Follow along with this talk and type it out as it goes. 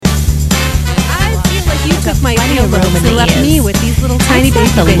my plenty of room earlobes in and the left ears. me with these little tiny It's not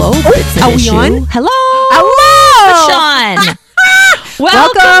baby the babies. lobe that's an Are we issue. on? Hello, Sean.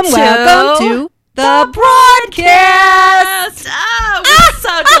 Welcome to the broadcast. Oh, we're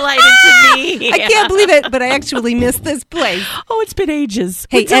so delighted to be here. I can't believe it, but I actually missed this place. Oh, it's been ages.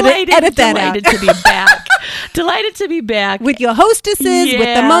 Hey, We're edit that out. delighted to be back. Delighted to be back. With your hostesses,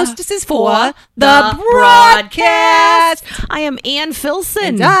 with the mostesses for the broadcast. broadcast. I am Ann Filson.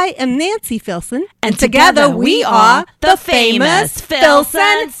 And I am Nancy Filson. And together we are the famous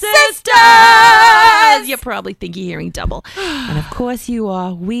Filson Sisters. You're probably thinking you're hearing double. And of course you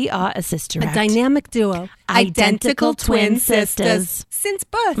are. We are a sister A act. dynamic duo. Identical twin sisters. Since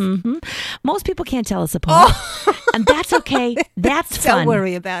birth. Most people can't tell us apart. And that's okay. That's fun. Don't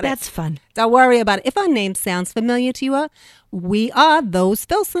worry about it. That's fun. Don't worry about it. If our name sounds familiar to you, we are those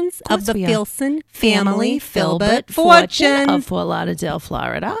Filsons of the we are. Filson family Filbert fortune. Of Fort Lauderdale,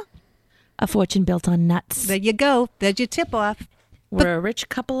 Florida. A fortune built on nuts. There you go. There's your tip off. We're a rich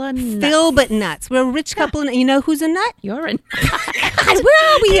couple of nuts. Filbert nuts. We're a rich couple. And you know who's a nut? You're in. God, where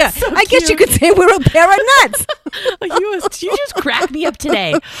are we here? so I guess you could say we're a pair of nuts. You just cracked me up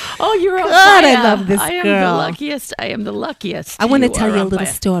today. Oh, you're on God, I fire. love this I am girl. the luckiest. I am the luckiest. I want to You tell are you a on little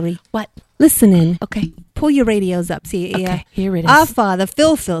fire. story. What? Listen in. Okay. Pull your radios up. See, Okay, here it is. Our father,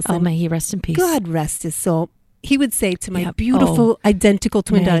 Phil Filson. Oh, may he rest in peace. God rest his soul. He would say to my Yep. beautiful identical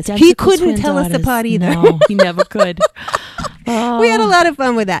twin My daughters. identical He couldn't twin tell us daughters. apart either. No, he never could. Oh. We had a lot of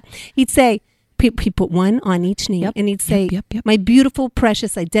fun with that. He'd say, he put one on each knee, Yep, and he'd say, yep. my beautiful,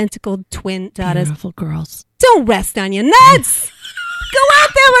 precious, identical twin daughters, Beautiful girls. don't rest on your nuts. Go out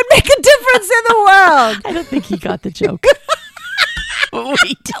there and make a difference in the world. I don't think he got the joke.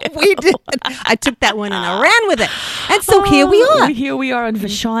 We did. We did. I took that one and I ran with it. And so here we are. Here we are on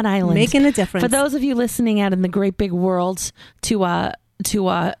Vashon Island. Making a difference. For those of you listening out in the great big world to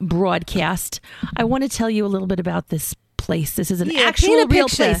broadcast, I want to tell you a little bit about this place. This is an actual paint a real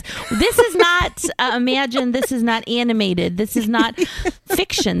picture. place. This is not imagined. This is not animated. This is not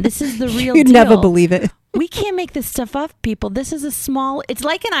fiction. This is the real You'd deal. never believe it. We can't make this stuff up, people. This is a small, it's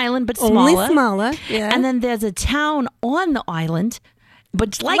like an island, but Only smaller. smaller. Yeah. And then there's a town on the island, but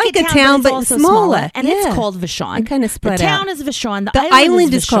it's like Like a town, but, it's also smaller. And Yeah. it's called Vashon. It kinda spread The town out. is Vashon. The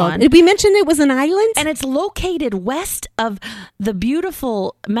island is Vashon. called. Did we mention it was an island? And it's located west of the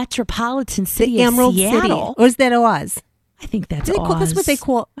beautiful metropolitan city the of Emerald Seattle. City. Or is that Oz? I think that's They call- that's what they Oz.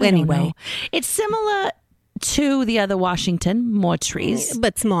 call- I don't anyway. know. It's similar to the other Washington, more trees.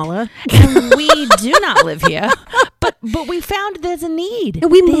 But smaller. And we do not live here, but we found there's a need.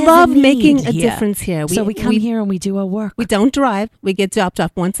 And we There's love need making a here. difference here. So we come here and we do our work. We don't drive. We get dropped off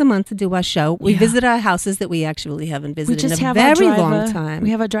once a month to do our show. We Yeah. visit our houses that we actually haven't We visited just in a have very our driver, long time.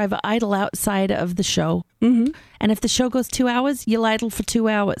 We have our driver idle outside of the show. Mhm. And if the show goes 2 hours, you'll idle for 2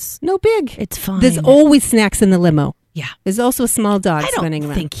 hours. No big. It's fine. There's always snacks in the limo. Yeah. There's also a small dog I running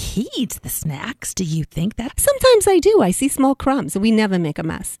don't around. think he eats the snacks. Do you think that? Sometimes I do. I see small crumbs. We never make a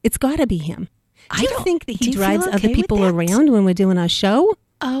mess. It's got to be him. I Do you don't- think that do he you feel drives okay other with people that? around when we're doing our show?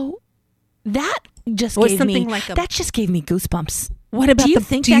 Oh, that just Or gave something me like a- that just gave me goosebumps. What about Do you the?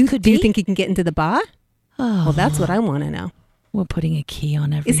 think do that you, could do you be? think he can get into the bar? Oh, Well, that's what I want to know. we're putting a key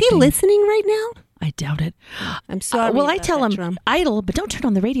on everything. Is he listening right now? I doubt it. I'm sorry. Well, I about tell that, him Drum. idle, but don't turn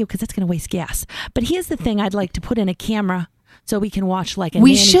on the radio because that's going to waste gas. But here's the thing: I'd like to put in a camera so we can watch like a.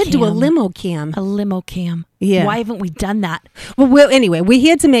 We nanny should do a cam. limo cam. A limo cam. Yeah. Why haven't we done that? Well, anyway, we're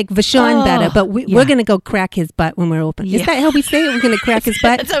here to make Vashon Oh, better, but yeah. we're going to go crack his butt when we're open. Yeah. Is that how we say it? We're going to crack his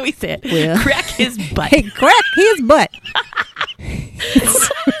butt? That's how we say it. Yeah. Crack his butt. Hey, crack his butt.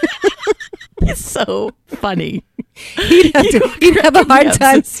 It's so funny. He'd have a hard cracking me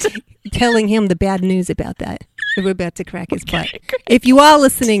time up, sister. telling him the bad news about that. That we're about to crack his butt. If you are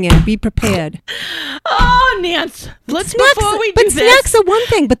listening in, be prepared. Oh, Nance. Let's before we do but this. snacks are one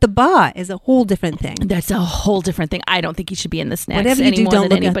thing, but the bar is a whole different thing. That's a whole different thing. I don't think he should be in the snacks Whatever you do, anymore don't than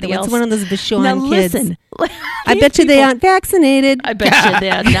look at anybody them. else. It's one of those Vashon Now kids. listen. I bet you they aren't vaccinated. I bet you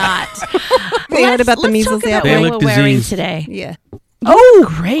they're not. They heard about the measles Let's talk about outbreak. what we're wearing disease. today. Yeah.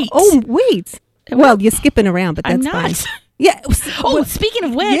 Great. Oh, wait. Well, you're skipping around, but I'm that's not. fine. Yeah. Oh, speaking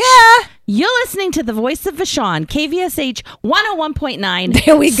of which, Yeah. you're listening to The Voice of Vashon, KVSH 101.9.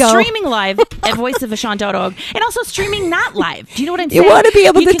 There we go. Streaming live at voiceofvashon.org and also streaming not live. Do you know what I'm You saying? want to be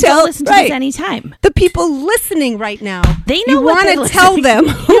able You to can go tell- listen to right. this anytime. The people listening right now, They know you what they're want to tell listening-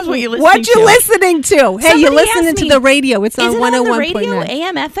 them Here's what you're listening what you're to. listening to. Hey, Somebody you're asked listening to me, the radio. It's on Is it on the 101.9. radio,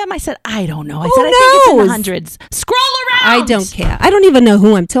 AM, FM? I said, I don't know. I Who said, I think it's in the knows? hundreds. Scroll around. I don't care. I don't even know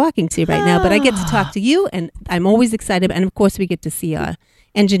who I'm talking to right now, but I get to talk to you, and I'm always excited. And of course, we get to see our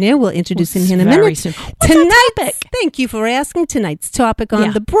engineer. We'll introduce him in a Very minute. soon. What's our topic? Thank you for asking. Tonight's topic on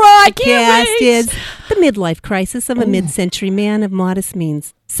Yeah. the I can't broadcast wait. is the midlife crisis of a mid-century man of modest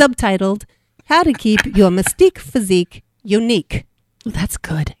means, subtitled "How to Keep Your Mystique Physique Unique." That's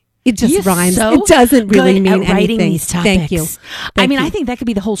good. It just You're rhymes. so It doesn't really good mean at writing anything. these topics. Thank you. I mean, you. I think that could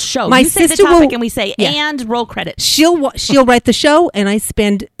be the whole show. My you say the sister topic will- and we say, yeah. and roll credits. She'll write the show, and I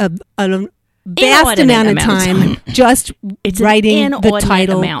spend a vast Inordinate amount of amount of time just It's an writing the inordinate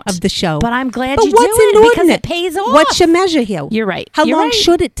title amount. of the show. But I'm glad But you what's do it because inordinate? it pays off. What's your measure here? You're right. How You're long right.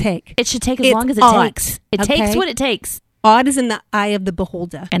 should it take? It should take as It's long as it art, takes. It okay? takes what it takes. Art is in the eye of the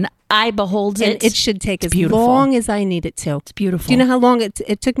beholder. And I behold And it. it should take as beautiful. long as I need it to. It's beautiful. Do you know how long it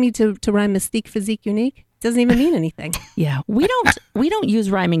took me to rhyme mystique, physique, unique? Doesn't even mean anything. Yeah, we don't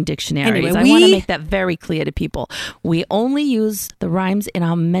use rhyming dictionaries. Anyway, I want to make that very clear to people. We only use the rhymes in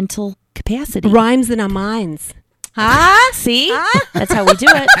our mental capacity. Rhymes in our minds. Huh? See, that's how we do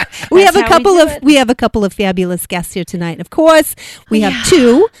it. We That's have a how couple do of it. we have a couple of fabulous guests here tonight. Of course, we have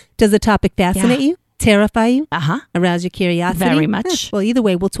two. Does the topic fascinate you? Terrify you? Arouse your curiosity? Very much. Well, either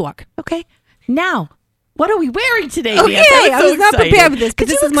way, we'll talk. Okay, now. What are we wearing today? Okay, Nancy? I'm I so was not excited. prepared for this, but 'Cause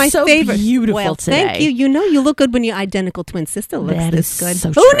this you is look my so favorite. Beautiful Well, today. thank you. You know, you look good when your identical twin sister looks That this is good. so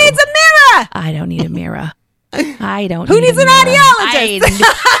Who true. needs a mirror? I don't need a mirror. I don't. Who need needs a an mirror. audiologist?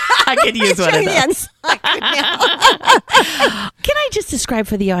 I could use one of those. Yes. Can I just describe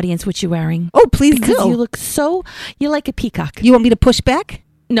for the audience what you're wearing? Oh, please Because do. you look so. You're like a peacock. You want me to push back?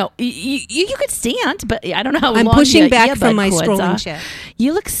 No, you could stand, but I don't know how I'm long pushing your back from earbud my cords strolling are. chair.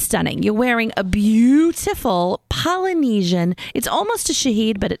 You look stunning. You're wearing a beautiful Polynesian. It's almost a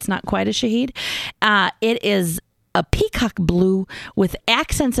shaheed, but it's not quite a shaheed. It is a peacock blue with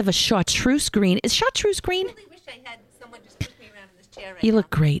accents of a chartreuse green. Is chartreuse green? I wish I had someone just push me around in this chair right You look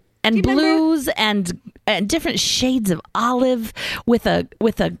great. And you remember? blues and different shades of olive with a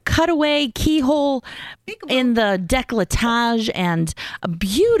cutaway keyhole in the décolletage and a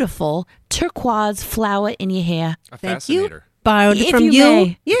beautiful turquoise flower in your hair. A Thank you. fascinator. Borrowed it If from you you.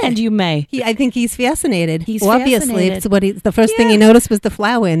 may. Yeah. And you may. I think he's fascinated. He's Obviously, fascinated. it's what the first thing Yeah. he noticed was the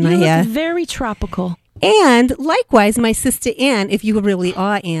flower in my You hair. look very tropical. And likewise, my sister Ann, if you really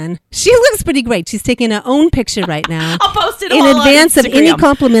are Ann, she looks pretty great. She's taking her own picture right now. I'll post it In all on advance of any Instagram.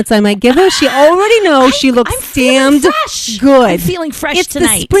 compliments I might give her, she already knows she looks I'm feeling damned fresh. good. I'm feeling fresh it's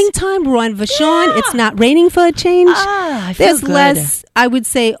tonight. the springtime. We're on Vashon. Yeah. It's not raining for a change. I feel There's good. less, I would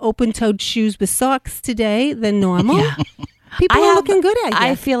say, open-toed shoes with socks today than normal. Yeah. People are looking good at you.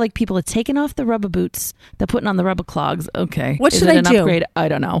 I feel like people are taking off the rubber boots. They're putting on the rubber clogs. Okay. What Is should it I an do? upgrade? I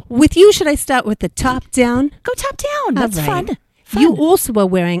don't know. With you, should I start with the top down? Go top down. That's All right. fun. You also are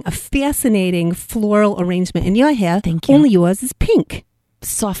wearing a fascinating floral arrangement in your hair. Thank you. Only yours is pink.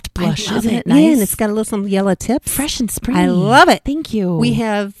 Soft blush. I love Isn't it. it nice? Yeah, and it's got a little some yellow tips. fresh and springy. I love it. Thank you. We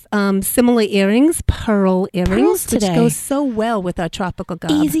have similar earrings, pearl earrings, Pearls which today. goes so well with our tropical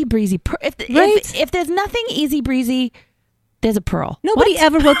garb. easy breezy. Right? If there's nothing easy breezy, there's a pearl. Nobody What?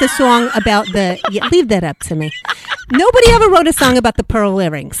 ever wrote the song about the. Yeah, leave that up to me. Nobody ever wrote a song about the pearl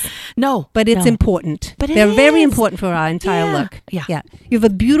earrings, No. but it's no. important. But it They're very is. important for our entire Yeah. look. Yeah. You have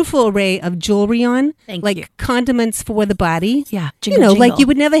a beautiful array of jewelry on, Thank like you. condiments for the body. Yeah. You Jingle, know, like jingle. you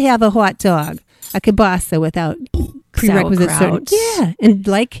would never have a hot dog, a kielbasa without prerequisites. Certain, Sauerkraut. yeah, and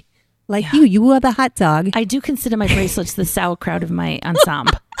like you are the hot dog. I do consider my bracelets the sauerkraut of my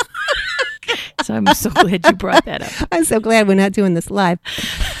ensemble. So I'm so glad you brought that up. I'm so glad we're not doing this live.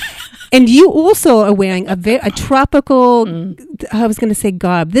 And you also are wearing a tropical. I was going to say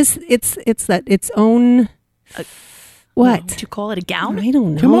garb. It's that its own. What? Would you call it a gown? I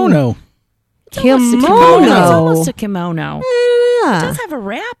don't know. Kimono. It's almost a Kimono. It's almost a kimono. It Yeah. does have a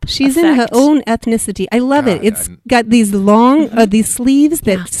wrap. She's in her effect. own ethnicity. I love it. God, It's I'm- got these long, these sleeves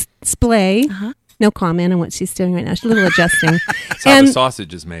that splay. Uh-huh. No comment on what she's doing right now. She's a little adjusting. That's how And- the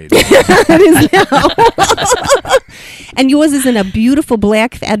sausage is made. It is now. And yours is in a beautiful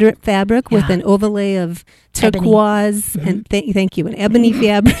black fabric with Yeah. an overlay of Ebony. turquoise and thank you, an ebony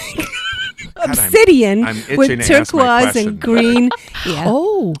fabric. I'm Obsidian itching to with ask my turquoise question. and green. Yeah.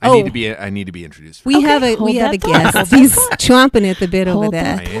 Oh. I need to be introduced. We Okay, have a hold guest. that thought. Hold that He's thought. chomping at the bit over Hold there.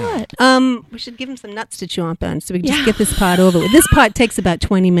 that I am. thought. We should give him some nuts to chomp on, so we can Yeah. just get this part over with. This part takes about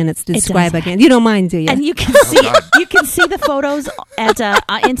 20 minutes to It describe does. again. You don't mind, do you? And you can Oh, see God. you can see the photos at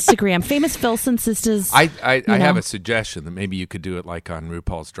Instagram. Famous Filson sisters. I have know. a suggestion that maybe you could do it like on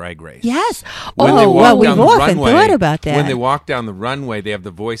RuPaul's Drag Race. Yes. When they Oh, walk well, we've down the often runway, thought about that. When they walk down the runway, they have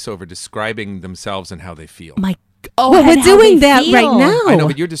the voiceover describing themselves and how they feel. My. well, and we're how doing they that right feel. now. I know,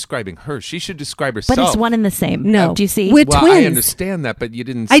 but you're describing her. She should describe herself. But it's one and the same. No. Do you see? We're well, twins. I understand that, but you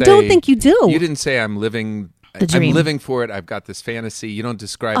didn't say. I don't think you do. You didn't say I'm living The dream. I'm living for it. I've got this fantasy. You don't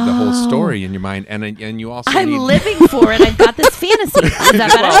describe the whole story in your mind, and you also I'm need, living for it. I've got this fantasy. Is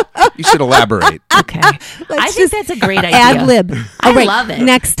that better? you should elaborate. Okay. I think that's a great idea. Ad lib. I love it.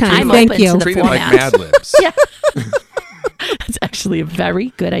 Next time. I'm Thank open you. to the Treat it like format. Mad Libs. Yeah. It's actually a very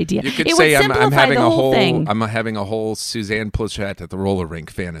good idea. You could it say would I'm simplify having the a whole thing. I'm having a whole Suzanne Plachette at the roller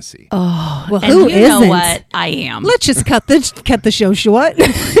rink fantasy. Oh, Well, and who you know isn't? what? I am. Let's just cut the show short.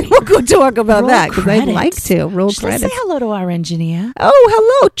 We'll go talk about Roll that because I'd credits. like to. Roll Let's credits. say hello to our engineer, Oh,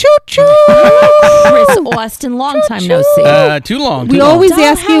 hello. Choo-choo. Chris Austin. Long time no see. Too long. We too long. always Dom,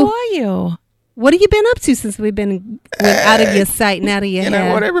 ask how you, are you? what have you been up to since we've been out of your sight and out of your You hair?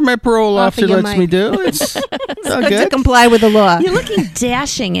 know, whatever my parole Off of officer your lets mic. me do, it's all to good. comply with the law. You're looking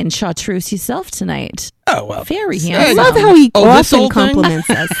dashing in chartreuse yourself tonight. Oh, well. Very Yeah, I handsome. love how he Oh, this often old thing? compliments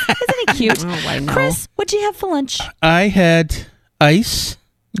us. Isn't he cute? Oh, I know. Chris, what'd you have for lunch? I had ice,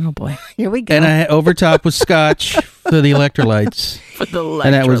 Oh boy, Here we go. and I overtopped with scotch for the electrolytes. for the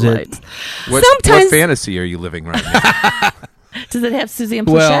And that was it. What Sometimes- fantasy are you living right now? Does it have Suzanne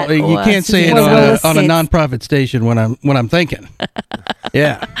Well, Plachette? you or can't say it Suzanne Well, on Willis a States. non-profit station when I'm thinking.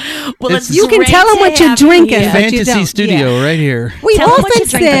 Yeah, Well, It's- it's You can great tell 'em to what you're have you drinking. here. But you fantasy don't. studio right here. We Tell 'em what often you're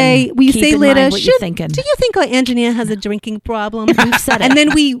drinking. say, we Keep say in later, mind what you're thinking. do you think our engineer has a drinking problem? We've said it. And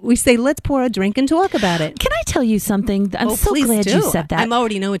then we say, let's pour a drink and talk about it. Can I tell you something? I'm so please glad do. you said that. I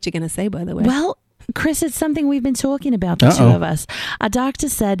already know what you're going to say, by the way. Well, Chris, it's something we've been talking about, the two Uh-oh. of us. Our doctor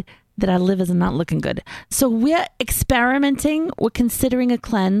said that our livers are not looking good. So we're experimenting. We're considering a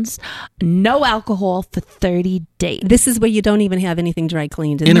cleanse. No alcohol for 30 days. This is where you don't even have anything dry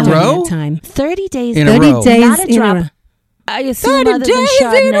cleaned In a during row? that time. 30 days. In a 30 row. days Not a in a drop. row. I assume 30 other than days in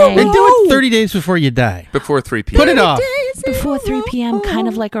a Chardonnay. Then do row. it 30 days before you die. Before 3 p.m. Put it off. Before 3 p.m., kind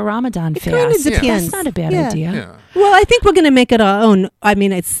of like a Ramadan It kind of fast. depends. That's not a bad Yeah. idea. Yeah. Well, I think we're going to make it our own. I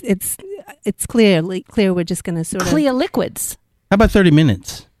mean, it's clear. We're just going to sort Clear liquids. How about 30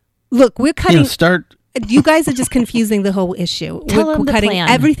 minutes? of look. We're cutting. Start. You guys are just confusing the whole issue. Tell we're them the cutting plan.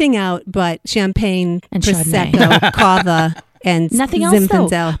 everything out, but champagne, And prosecco, cava, and Nothing else, though.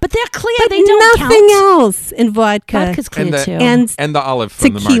 Zinfandel. But they're clear. But They don't nothing count. else in vodka. Vodka's clear, And the- too. and the olive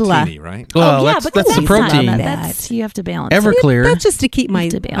from Tequila. the martini, right? Well, yeah, that's but the not protein. that. Bad. That's, you have to balance it. Everclear. that's just to keep You have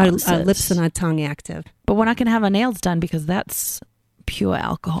to our balance it. lips and our tongue active. But we're not going to have our nails done because that's pure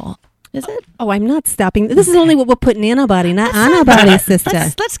alcohol. Is it? Oh, I'm not stopping. This is only what we're putting in our body, not on our body, sister.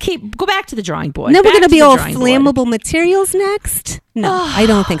 Let's go back to the drawing board. Now we're Back going to be the all drawing board. flammable materials next? No, I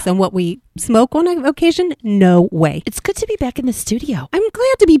don't think so. And what we smoke on occasion? No way. It's good to be back in the studio. I'm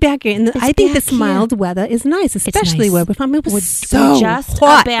glad to be back here. And It's I think back this mild weather is nice, especially nice. where we're from. It was We're so just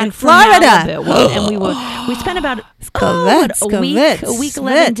hot back in from Florida. Malibu. And we spent about Skavets, a week, skavets,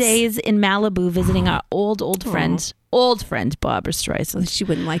 11 skavets. days in Malibu visiting our old friend Barbara Streisand. She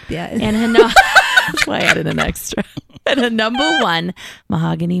wouldn't like that. And her that's why I added an extra. And her number one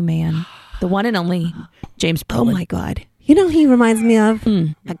Mahogany Man, the one and only James Oh Brolin. my God. You know, he reminds me of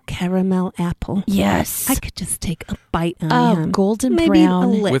a caramel apple. Yes. I could just take a bite out of him. golden Maybe brown. a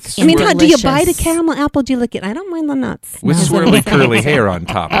lick. With I mean, how do you delicious. bite a caramel apple? Do you lick it? I don't mind the nuts. With No. swirly curly hair on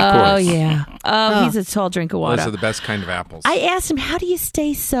top, of course. Oh yeah. Oh, he's a tall drink of water. Those are the best kind of apples. I asked him, "How do you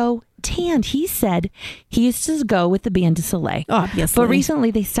stay so tanned?" He said he used to go with the Bain de Soleil. Obviously. But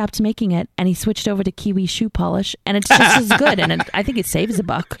recently they stopped making it, and he switched over to kiwi shoe polish, and it's just as good. And I think it saves a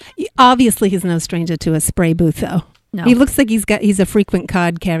buck. Obviously, he's no stranger to a spray booth, though. No. He looks like he's a frequent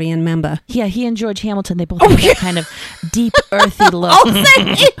card carrying member. Yeah, he and George Hamilton, they both have that kind of deep, earthy look.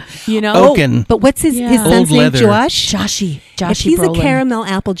 You know? Oaken. But what's his Yeah. son's Old name? leather. Josh? Joshy If he's Brolin. a caramel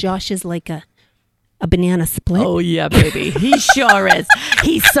apple, Josh is like a banana split. Oh, yeah, baby. He sure is.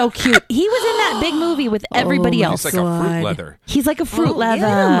 He's so cute. He was in that big movie with everybody my else. It's like a fruit God. leather. He's like a fruit Oh, leather.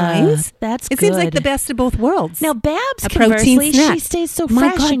 yeah, mine's- That's It good. seems like the best of both worlds. Now, Babs, A protein conversely, snack. she stays so My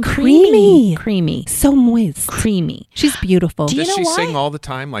fresh God, and creamy. creamy. So moist. Creamy. She's beautiful. Do you Does know she why? sing all the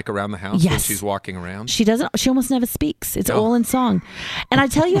time, like around the house when Yes. she's walking around? She doesn't. She almost never speaks. It's No. all in song. And I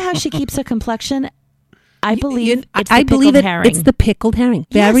tell you how she keeps her complexion. I believe it's the I believe pickled herring. It's the pickled herring.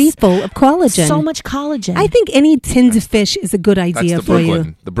 Very Yes. full of collagen. So much collagen. I think any tinned fish is a good That's idea the for Brooklyn.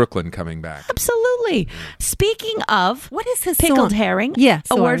 you. The Brooklyn coming back. Absolutely. Speaking of What is his pickled song? herring, Yeah, a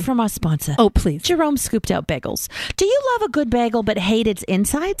sorry. word from our sponsor. Oh, please. Jerome Scooped Out Bagels. Do you love a good bagel but hate its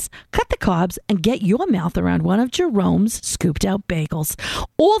insides? Cut the carbs and get your mouth around one of Jerome's Scooped Out Bagels.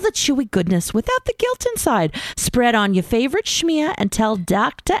 All the chewy goodness without the guilt inside. Spread on your favorite schmear and tell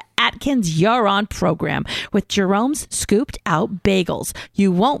Dr. Atkins You're On program with Jerome's scooped out bagels.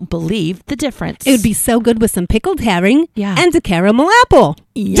 You won't believe the difference. It would be so good with some pickled herring Yeah. and a caramel apple.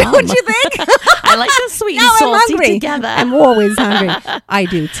 Yum. Don't you think? I like the sweet and Now I'm salty hungry. together. I'm always hungry. I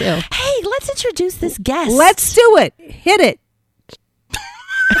do too. Hey, let's introduce this guest. Let's do it. Hit it.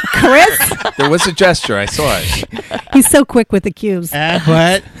 Chris, There was a gesture. I saw it. he's so quick with the cues.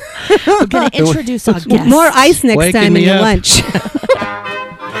 What? We're going to introduce our guest. More ice next Waking time in me your up. lunch.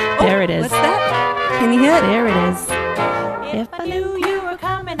 There it is. What's that? Can you hear it? There it is. If I knew you were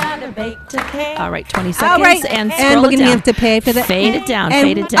coming out of baked cake. All right, 20 seconds. All right, And and scroll we're it going to down. have to pay for that. Fade it down, And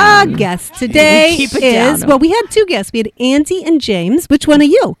fade it down. Our guest today Keep it is, down. well, we had two guests. We had Andy and James. Which one are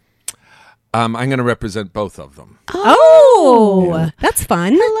you? I'm going to represent both of them. Oh, that's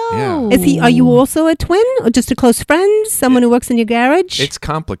fun. Hello. Yeah. Is he? Are you also a twin, or just a close friend? Someone who works in your garage? It's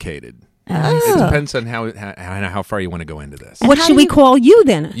complicated. Oh. It depends on how far you want to go into this. What how should do we you- call you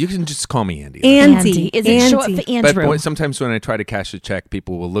then? You can just call me Andy. Andy. Is it short for But Andrew? sometimes when I try to cash a check,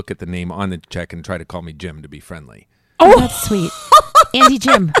 people will look at the name on the check and try to call me Jim to be friendly. Oh, that's sweet. Andy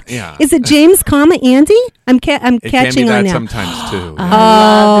Jim. Yeah. Is it James, Andy? I'm It can be catching that on now. sometimes too. I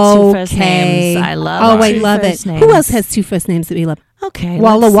love the two first Okay. names. I love Oh, the I two love it. first names. Who else has two first names that we love? Okay.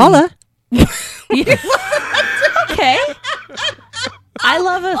 Walla let's see. Walla. Okay. I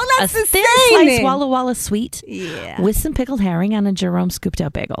love a that's the thin same slice name. Walla Walla sweet Yeah. with some pickled herring on a Jerome scooped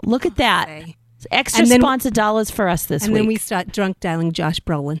out bagel. Look at that. Okay. Extra And then- sponsored dollars for us this And week. then we start drunk dialing Josh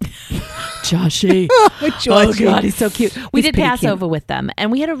Brolin. Joshy. With Oh God, he's so cute. We He's did pretty Passover with them,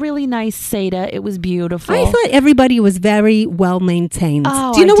 and we had a really nice Seder. It was beautiful. I thought everybody was very well maintained.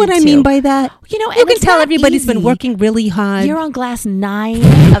 Oh, Do you know I what did I mean too. by that? You know, You and can it's tell not everybody's been easy. working really hard. You're on glass 9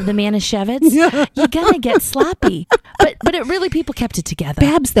 of the Manischewitz. You're gonna get sloppy, but it really people kept it together.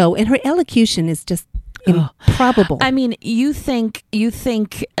 Babs, though, and her elocution is just improbable. I mean, you think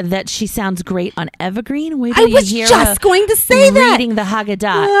that she sounds great on Evergreen? Wait I till you was hear just her going to say that. reading the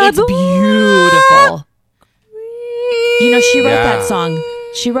Haggadah. It's beautiful. You know, she wrote Yeah. that song.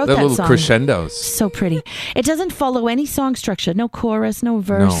 She wrote The that little song. crescendos. So pretty. It doesn't follow any song structure. No chorus, no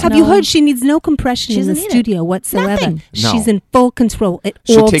verse. No. Have you heard she needs no compression She in the doesn't need it. studio whatsoever? Nothing. No. She's in full control at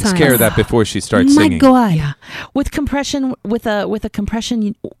She all takes times. care of that before she starts My singing. God. Yeah, with compression, with a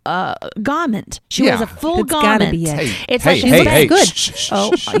compression garment. She wears Yeah. a full It's gotta garment. be it. Hey, It's hey, like hey, it's hey, good. shh, shh,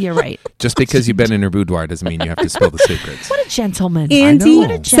 Oh, shh, shh. you're right. Just because you've been in her boudoir doesn't mean you have to spill the secrets. What a gentleman. Andy,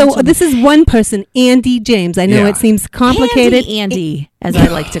 What a so gentleman. this is one person, Andy James. I know Yeah. it seems complicated. Andy, as I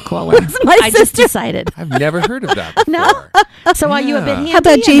like to call him. my I just sister. decided. I've never heard of that before. No? So are you a bit Yeah. handy? How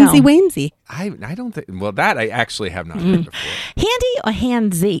about or Jamesy no? Wamesy? I don't think. Well, that I actually have not heard before. Handy or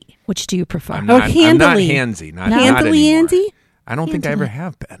handsy? Which do you prefer? I'm Or not handily. handsy. Not Handily anymore. Andy? I don't think I ever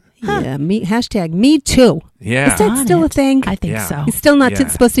have been. Yeah, me, hashtag me too. Yeah. Is that On still a it. thing? I think Yeah. so. It's still not Yeah.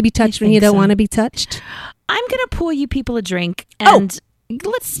 supposed to be touched when you think don't so. want to be touched? I'm going to pour you people a drink Oh. and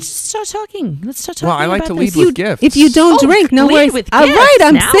let's start talking. Let's start talking Well, I like about to this. lead with gifts. If you don't Oh, drink, no lead worries. with All gifts. right,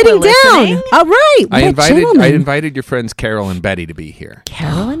 I'm Now sitting we're down. listening. All right. I what invited gentlemen. your friends Carol and Betty to be here.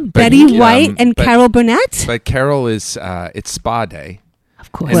 Carolyn, Betty But, White and but- Carol Burnett. But Carol is it's spa day,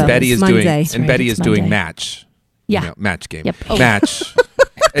 of course. and Well, Betty it's is doing Monday. and That's right, Betty it's is doing Monday. match. Yeah. You know, match game. Yep. Oh. Match.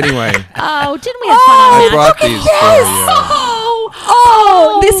 Anyway, Oh, didn't we have fun on I that? brought these for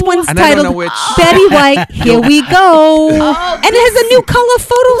Oh, this one's And I don't titled know which- Betty White. Here we go. Oh, And it has a new color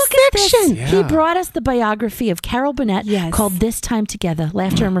photo Look at this. section. Yeah. He brought us the biography of Carol Burnett Yes. called This Time Together,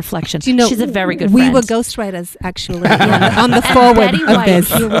 Laughter and Reflection. Do you know, She's a very good we friend. were ghostwriters, actually, on the forward Betty of White,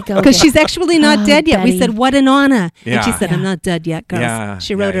 this. here we go Because again. she's actually not Oh, dead yet. We Betty. said, what an honor. And she Yeah. said, I'm Yeah. not dead yet, girls. Yeah.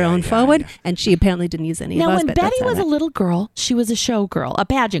 She wrote Yeah, her yeah, own yeah, forward, yeah. and she apparently didn't use any Now, of ours. when but Betty that's all was a right. little girl, she was a show girl, a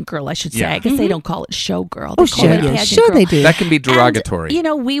pageant girl, I should say. Yeah. I guess they don't call it show girl. Oh, They call sure. it a Yeah. pageant Sure girl. they do. That can be derogatory. And, you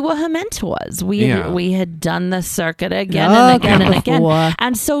know, we were her mentors. Yeah. We had done the circuit again Oh, and again and again. before.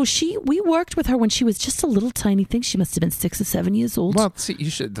 And so we worked with her when she was just a little tiny thing. She must have been 6 or 7 years old. Well, see, you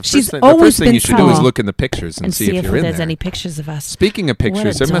should. The She's first always thing been you should do is tall. look in the pictures and, and see if you're in there's there. any pictures of us. Speaking of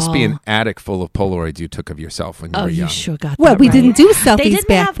pictures, What a there must be an doll. attic full of Polaroids you took of yourself when you Oh, were you young. sure got Well, that we right. didn't do They selfies didn't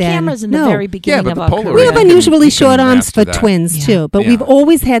back have then. cameras in the No. very beginning but of the our Polaroid- career. We have You can- unusually you short can arms master for that. twins, Yeah. too. But Yeah. we've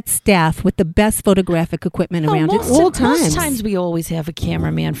always had staff with the best photographic equipment Oh, around at most, all times. most times we always have a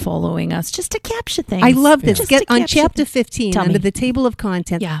cameraman following us just to capture things. I love this. Just Get to on capture chapter things. 15 Tell under me. the table of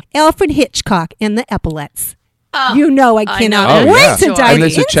contents. Yeah. Alfred Hitchcock and the epaulets. Oh, You know I I cannot know. Oh, wait yeah. to Sure. dive And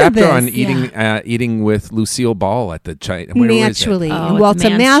there's into a chapter this. on eating with Lucille Ball at the China. Where is it? Naturally. Oh, And with Walter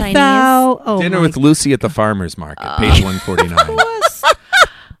the man's Matthau. Oh, Dinner my with Lucy at the farmer's market, page 149.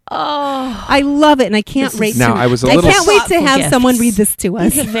 Oh, I love it, and I can't This wait. is Now, to, I was a I little can't wait to thoughtful have gifts. someone read this to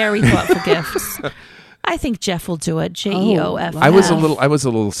us. these are very thoughtful gifts. I think Jeff will do it. JEOF. I was a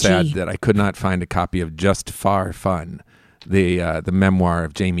little sad Gee. that I could not find a copy of Just Far Fun, the memoir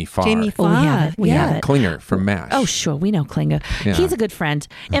of Jamie Farr. Jamie Oh, we Farr. have it. We have it. Klinger from MASH. Oh, sure. We know Klinger. Yeah. He's a good friend.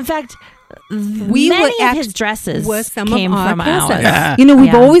 In fact, We many were of his dresses were some came of our from classes. ours. Yeah. You know, we've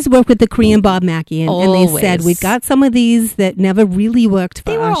Yeah. always worked with the Korean Bob Mackie, and they said Always. we've got some of these that never really worked for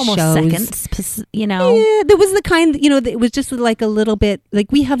They were our almost shows. seconds, you know. Yeah, there was the kind, it was just like a little bit,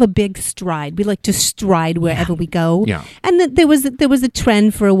 like we have a big stride. We like to stride wherever we go. Yeah. And there was a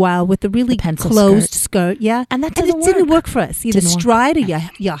trend for a while with the really The pencil closed skirt. Yeah. And that it doesn't didn't work. work for us. Either Didn't work. stride or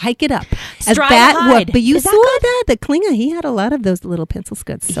you hike it up. As Stride that or hide. worked. But you Is that saw good? that. The Klinger, he had a lot of those little pencil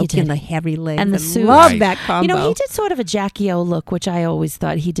skirts He soaked in did. the hairy legs. And the I suit. love Right. that combo. You know, he did sort of a Jackie O look, which I always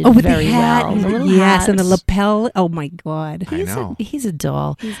thought he did with very the hat. well. The little Yes, and the hat. lapel. Oh my God. I know. He's a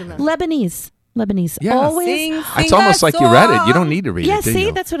doll. He's a love. Lebanese. Yeah. Always. It's almost like you read it. You don't need to read Yeah, it, do see,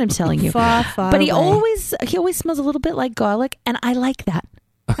 you? that's what I'm telling you. Far, far But he away. always smells a little bit like garlic, and I like that.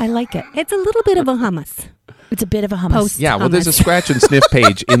 I like it. It's a little bit of a hummus. It's a bit of a hummus. Post- Yeah, well, there's a hummus. scratch and sniff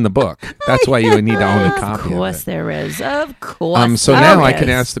page in the book. That's why you need to own a Of copy course of there is. Of course. it. So there now I is. can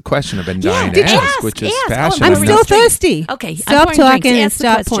ask the question I've been dying to did you ask, ask? which is Ask. Oh, fashion. I'm pouring still those drinks. thirsty. Okay, I'm Stop pouring drinks. talking and Ask the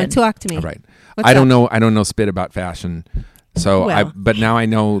stop question. talk to me. All right. What's I don't up? know. I don't know spit about fashion. So Well. but now I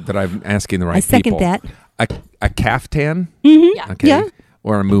know that I'm asking the right I second people. that. A caftan, Yeah. okay, Yeah.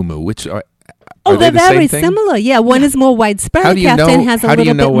 or a muumuu, which are Oh, they they're the same very thing? similar. Yeah, one is more widespread. How do you Caftan know? has a How do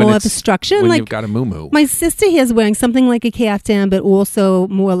you little know bit when more of a it's structure. when Like you've got a muumuu? my sister here is wearing something like a caftan, but also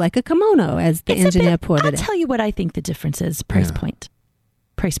more like a kimono, as the It's a engineer bit, put I'll it. tell you what I think the difference is. Price Yeah. point.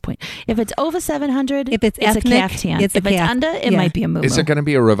 Price point. If it's over 700, If it's a ethnic, caftan. it's a if it's caf- under, it yeah. might be a muumuu. Is there going to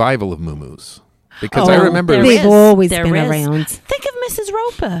be a revival of muumuus? Because Oh, I remember. there they've is. always There been is. around. Think of Mrs.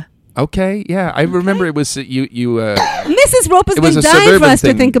 Roper. Okay, yeah, I remember it was you. Mrs. Roper's It was been a dying for suburban us to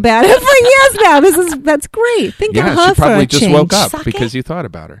thing. think about it for years now. That's great. Think Yeah, of her she probably for a just change. woke up Sake? because you thought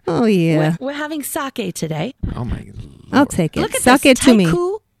about her. Oh yeah, We're having sake today. Oh my! I'll take it. Look at Suck this. it to me.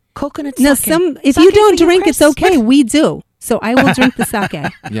 Taiku coconut No, sake. if Sake you don't for drink, it's Chris. okay. We do. So I will drink the sake.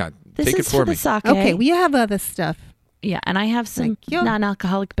 Yeah, This take is it for me. the sake. Okay, well, you have other stuff. Yeah, and I have some Thank you.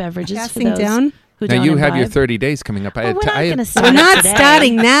 non-alcoholic beverages for Passing those down. who Now don't you have your imbibe. 30 days coming up. Well, we're not I gonna have, start We're not today.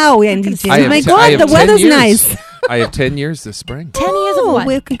 starting now, Andy. I have Oh my te- I God, have the 10 weather's years. nice. I have 10 years this spring. 10 years of Oh, what?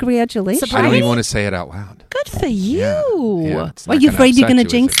 well, congratulations. I don't Right? even want to say it out loud. Good for you. Yeah, it's Are not you gonna afraid you're upset going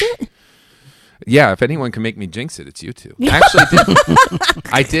to you, is jinx it? Yeah, if anyone can make me jinx it, it's you two. Actually,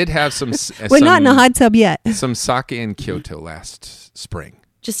 I did have some. We're not in a hot tub yet. Some sake in Kyoto last spring.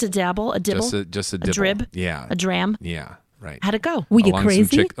 Just a dabble, a dibble, Just a a dibble. drib, Yeah. a dram. Yeah. Right. How'd it go? Were you Along some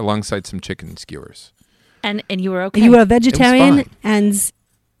crazy? alongside some chicken skewers. And you were okay. You were a vegetarian fine. and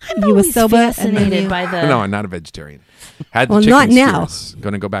I'm you were always sober. And then fascinated you... by the. No, I'm not a vegetarian. Had the Well, chicken not now. skewers.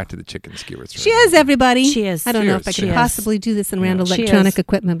 Going to go back to the chicken skewers. right Cheers, now. everybody. Cheers. I don't know if I Cheers. could Cheers. possibly do this around Yeah. electronic Cheers.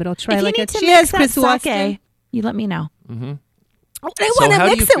 equipment, but I'll try If like you a need to cheers, mix Chris that Watson. sake, you let me know. What do I So want how to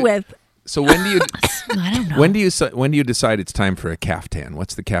do mix you it fi- with? So when do you I don't know. when do you decide it's time for a caftan?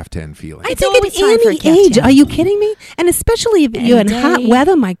 What's the caftan feeling? I It's think at always time for a any age. caftan. Are you kidding me? And especially if you're in Any hot day.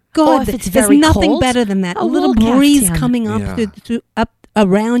 weather, my God, if it's there's very nothing cold, better than that. a A little wool breeze caftan. coming up Yeah. up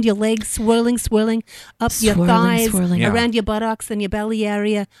around your legs, swirling up your Swirling, thighs, swirling. Yeah. around your buttocks and your belly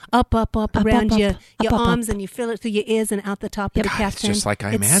area, up around up, your up, up, arms, and you feel it through your ears and out the top of the God, caftan. it's just like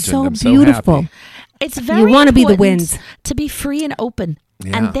I It's imagined. so I'm so beautiful. happy. It's very wanna be the important wind. to be free and open.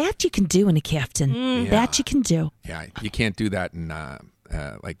 Yeah. And that you can do in a caftan. Mm. That you can do. Yeah, you can't do that in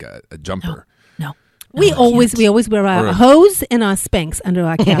like a jumper. No. We No, always can't. wear Or our a- hose and our Spanx under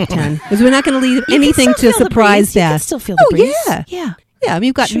our caftan because we're not going to leave You can anything still to feel the surprise breeze. You that. can still feel the Oh, breeze. yeah. Yeah. Yeah, I mean,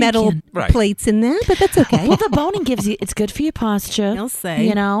 you've got Sure you metal can. Right. plates in there, but that's okay. Well, the boning gives you, it's good for your posture. They'll say.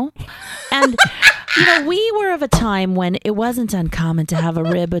 You know? And, we were of a time when it wasn't uncommon to have a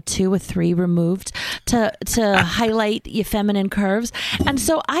rib or 2 or 3 removed to highlight your feminine curves. And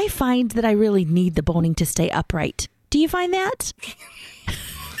so I find that I really need the boning to stay upright. Do you find that?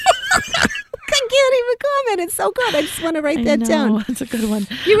 I can't even comment. It's so good. I just want to write that down. That's a good one.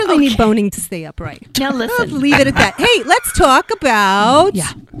 You really need boning to stay upright. Now listen. Leave it at that. Hey, let's talk about Yeah.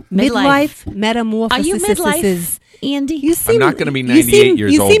 midlife Are metamorphosis. you midlife, Andy? You seem, I'm not going to be you 98 seem-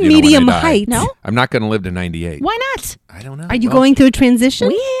 years you old. seem when I medium die. height. No? I'm not going to live to 98. Why not? I don't know. Are you Well, going through a transition?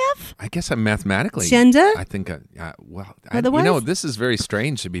 We have. I guess I'm mathematically. Gender? I think. Well, Otherwise? this is very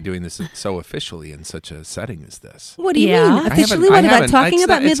strange to be doing this so officially in such a setting as this. What do you Yeah. mean? I I haven't- Officially, I what about haven't- talking it's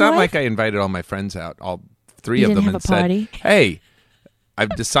about not, It's not midlife? like I invited all my friends out, all 3 You of didn't them, have and a party? said, "Hey, I've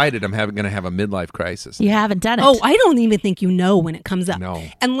decided I'm going to have a midlife crisis." You haven't done it. Oh, I don't even think you know when it comes up. No.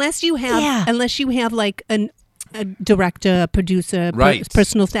 Unless you have Yeah. like an a director, a producer, Right.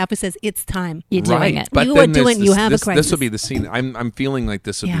 personal staffer says it's time. You're doing right. it. But You then are doing- there's you have a this crisis. will be the scene. I'm feeling like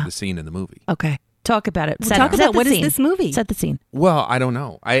this will Yeah. be the scene in the movie. Okay. Talk about it. Well, talk about the what is scene. this movie? Set the scene. Well, I don't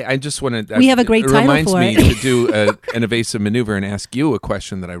know. I just want to. We have a great it title reminds for me it. to do an evasive maneuver and ask you a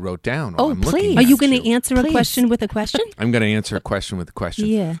question that I wrote down. While Oh, I'm looking please. Are you at going to answer a Please. question with a question? I'm going to answer a question with a question.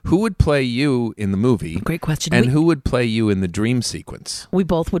 Yeah. Who would play you in the movie? Great question. And We- who would play you in the dream sequence? We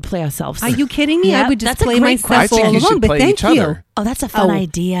both would play ourselves. Are you kidding me? Yeah, I would just that's a play great myself I think all you along, should but play thank each you. other. Oh, that's a fun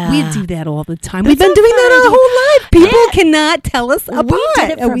idea. We do that all the time. That's We've been a doing fun that our idea. whole life. People Yeah. cannot tell us apart. We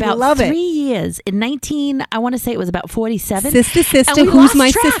did it for and we about love 3 it. years. In 19, I want to say it was about 47. Sister, sister, And we who's lost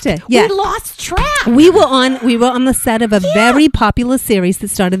my track. sister? Yeah. We lost track. We were on the set of a very popular series that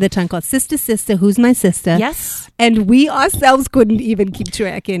started at the time called Sister, Sister, Who's My Sister? Yes. And we ourselves couldn't even keep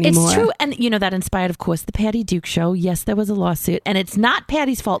track anymore. It's true. And, that inspired, of course, the Patty Duke show. Yes, there was a lawsuit. And it's not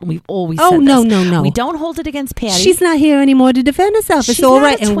Patty's fault. And we've always Oh, said no, this. no, no. We don't hold it against Patty. She's not here anymore to defend herself. It's She's all not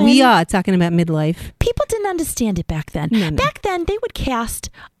right. a And twin. we are talking about midlife. People didn't understand it back then. No, no. Back then, they would cast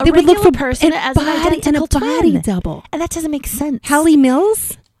a They would regular look for person as an identical body twin. double. And that doesn't make sense. Hallie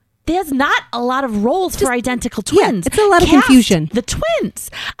Mills? There's not a lot of roles for identical yeah, twins. it's a lot of Cast confusion. The twins.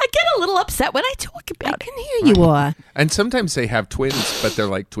 I get a little upset when I talk I about can hear you are. And sometimes they have twins, but they're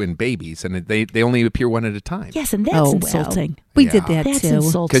like twin babies, and they only appear one at a time. Yes, and that's Oh, well. insulting. We Yeah. did that That's too.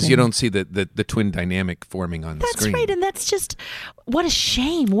 insulting. Because you don't see the twin dynamic forming on the That's screen. right, and that's just what a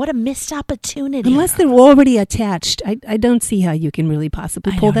shame. What a missed opportunity. Unless they're already attached, I don't see how you can really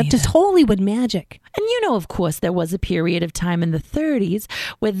possibly I pull don't that. Just either. Hollywood magic. And of course, there was a period of time in the 30s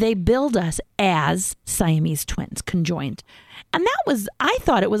where they billed us as Siamese twins, conjoined. And that was, I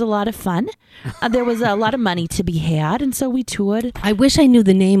thought it was a lot of fun. There was a lot of money to be had, and so we toured. I wish I knew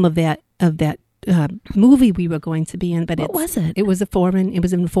the name of that movie we were going to be in, but What was it? It was it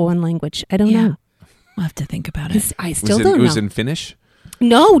was in a foreign language. I don't know. We'll have to think about it. I still it don't know. was in Finnish?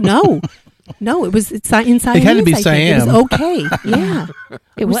 No. No, it was in Siamese. It had to be I think. It was Siam. okay. Yeah.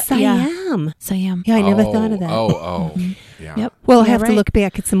 It was Yeah. Siam. Siam. Yeah, I never thought of that. Oh, yeah. Yep. Well, I'll Yeah, have to right. look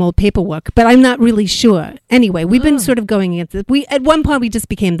back at some old paperwork, but I'm not really sure. Anyway, we've been sort of going into it. At one point we just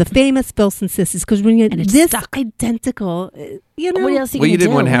became the famous Filson sisters because we're And it's this stuck. identical. You know, What else are Well, you you gonna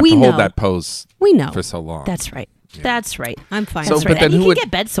didn't want to do? have We to hold know. that pose we know. for so long. That's right. That's right. I'm fine. So, That's but right. then And who you would- can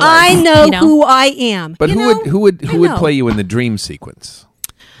get bed sores. I know, you know? who I am. But You who know? would I would know. play you in the dream sequence?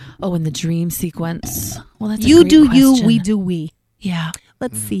 Oh, in the dream sequence. Well, that's a You great do you, question. we do we. Yeah.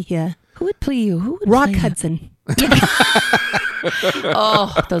 Let's see here. Who would play you? Who would Rock play you? Hudson.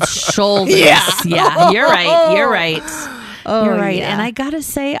 Oh, those shoulders. Yeah, you're right. You're right. You're right. yeah. And I gotta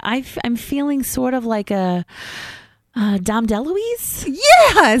say, I'm feeling sort of like a Dom DeLuise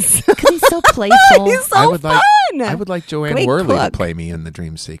Yes. because he's so playful. He's so I would fun. like Joanne Great Worley cook. to play me in the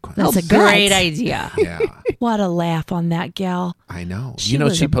dream sequence. That's I'll a great bet. idea. Yeah, What a laugh on that gal. I know. She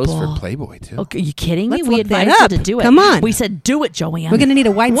was She a posed ball. for Playboy too. Okay, are you kidding me? Let's We look that advised her up. to do it. Come on. We said, do it, Joanne. We're going to need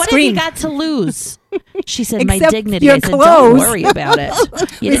a white What screen. have you got to lose? She said, my Except dignity. your I said, clothes. don't worry about it.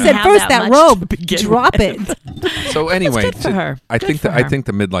 You They didn't said have first that much to robe, begin drop with. it. So anyway, good for her. I Good think for I her. think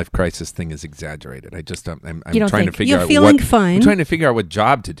the midlife crisis thing is exaggerated. I just I'm You don't trying to think- figure You're out feeling what fine. I'm trying to figure out what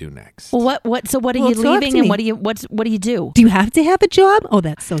job to do next. Well, so what are Well, you talk leaving to and me. what do you do? Do you have to have a job? Oh,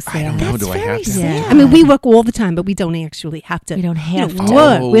 that's so sad. I don't know. That's Do I have very to? sad. Yeah. I mean, we work all the time, but we don't actually have to. We don't have you know, to.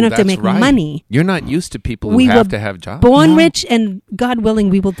 work. We don't have to that's make right. money. You're not used to people who We have were to have jobs. Born No. rich, and God willing,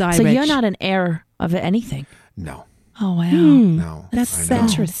 we will die So rich. you're not an heir of anything. No, Oh wow, no. That's I know.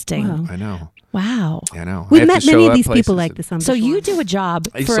 interesting. Wow. I know. Wow. I know. I We've have met to show many of up these places people like and- this. I'm So sure. you do a job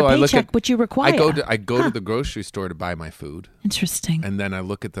for So a I look paycheck, at- which you require. I go to the grocery store to buy my food, Interesting. and then I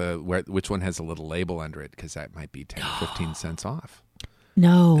look at which one has a little label under it because that might be 10 or 15 cents off,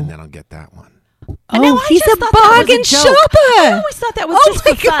 No. and then I'll get that one. No, Oh, I he's just a thought that was bargain joke. shopper. I always thought that was Oh just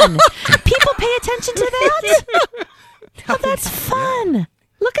my for fun. People pay attention to that. Oh, that's fun.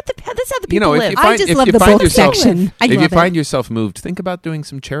 Look at that's how the people live. I just love the book section. I if you love it. find yourself moved, think about doing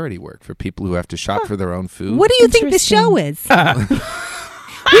some charity work for people who have to shop for their own food. What do you think the show is? We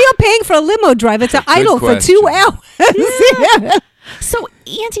are paying for a limo driver to idle for 2 question. hours. So,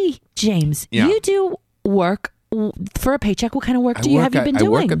 Auntie James, Yeah. you do work for a paycheck. What kind of work do you have you been I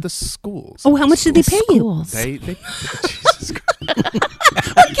doing? work at the schools. Oh, how much did they pay you? Schools. They Jesus Christ.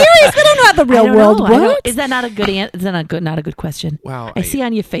 I'm curious. We don't know how the I real don't world know. I don't- works. Is that not a good? Is that not good? Not a good question. Well, I see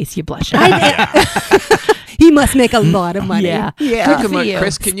on your face you're blushing. He must make a lot of money. Yeah. Yeah. Good for you.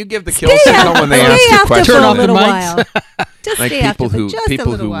 Chris, can you give the kill signal when they Stay ask you after for questions? a Turn off the little mics. while. Just Like stay after people for who just a people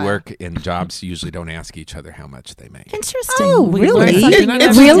little who while. work in jobs usually don't ask each other how much they make. Interesting. Oh, We really? learn something new It's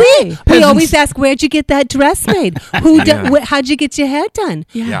every Really? day. We always ask, where'd you get that dress made? Yeah. How'd you get your hair done?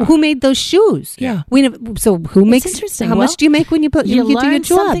 Yeah. Who made those shoes? Yeah. We never, so who makes? interesting. How Well, much do you make when you You do your learn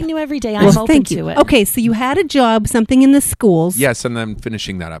job? something new every day. I'm Well, open thank to you. it. Okay, so you had a job, something in the schools. Yes, and then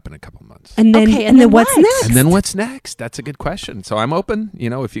finishing that up in a couple months. And then, Okay, and then what's what? next? And then what's next? That's a good question. So I'm open.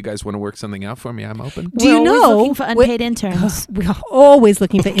 If you guys want to work something out for me, I'm open. Do you We're always know looking for what- unpaid interns? We're always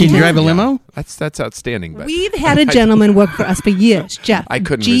looking for Can you interns. drive a limo? That's outstanding. But We've had a gentleman work for us for years, Jeff. I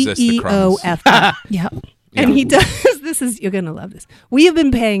couldn't resist the crumbs. GEOF. Yeah. And he does. You're gonna love this. We have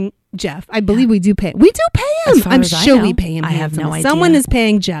been paying Jeff. I believe we do pay. We do pay him. As far I'm as I sure know. we pay him. I have no handsomely. idea. Someone is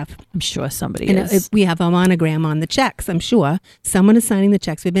paying Jeff, I'm sure somebody and is. if we have a monogram on the checks. I'm sure someone is signing the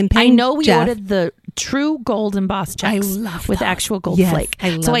checks. We've been I paying. know we Jeff. ordered the true gold embossed checks love with those. actual gold Yes, flake.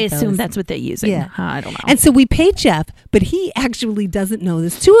 I So I love assume those. that's what they're using. Yeah. I don't know. And so we pay Jeff, but he actually doesn't know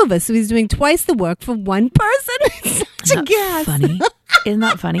there's two of us. So he's doing twice the work for one person. It's such a Not gas. funny. Isn't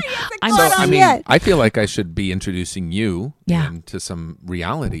that funny? I'm Not So on I yet. I feel like I should be introducing you Yeah. to some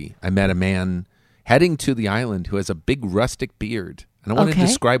reality. I met a man heading to the island who has a big rustic beard, and I want Okay. to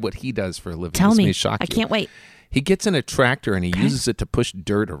describe what he does for a living. Tell This me. may shock I you. can't wait. He gets in a tractor and he uses it to push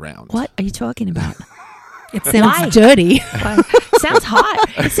dirt around. What are you talking about? It sounds Why? dirty. Sounds hot.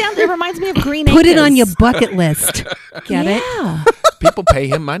 It reminds me of Green Put it Acres. on your bucket list. Get it? Yeah. People pay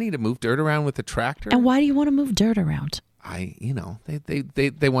him money to move dirt around with a tractor. And why do you want to move dirt around?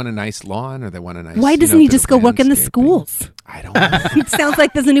 They want a nice lawn, or they want a nice. Why doesn't he bit just of go work in the landscaping. schools? I don't know. It sounds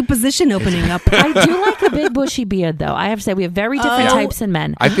like there's a new position opening up. I do like the big bushy beard, though. I have to say, we have very different Oh. types in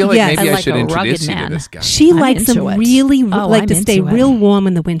men. I feel like Yes. maybe I I like should a rugged introduce you to man. this guy. She I'm likes into them it. really Oh, like I'm to stay into it. real warm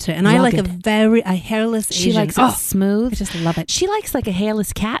in the winter, and I like Rugged. a hairless She Asian. likes it Oh, smooth. I just love it. She likes like a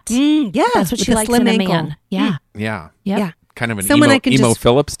hairless cat. Yeah, That's what with she a likes slim in a ankle. man. Yeah. Yeah, Yep. Yeah, kind of an Someone emo, I can emo just-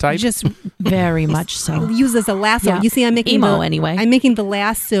 Phillips type. just Very much so. use as a lasso. Yeah. You see, I'm making Emo, the, anyway. I'm making the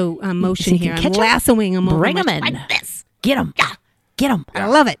lasso motion you here. can I'm catch 'em, lassoing them. Bring over them my- in. like this. Get them. Get them. I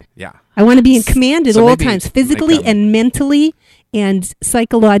love it. yeah. I want to be in command at So all maybe times, like physically a- and mentally and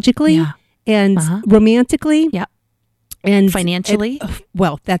psychologically Yeah. and Uh-huh. romantically Yeah. and Financially?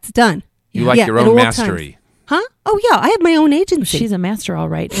 well, that's done. You like Yeah, your at own all mastery. Huh? Oh yeah, I have my own agency. She's a master, all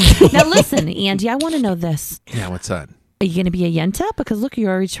right. Now listen, Andy, I want to know this. Yeah, what's that? Are you going to be a Yenta? Because look,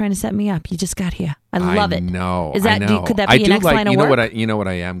 you're already trying to set me up. You just got here. I love it. No, Is that- I know. could that I be do your next like, line of you know work? what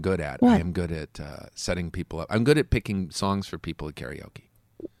I am good at. What? I am good at setting people up. I'm good at picking songs for people at karaoke.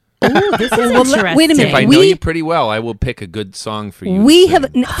 Ooh, this is Well, interesting. wait a minute. If I We- know you pretty well, I will pick a good song for you. We to have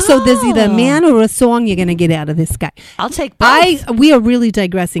sing. so there's either a Oh. man or a song you're going to get out of this guy. I'll take both. We are really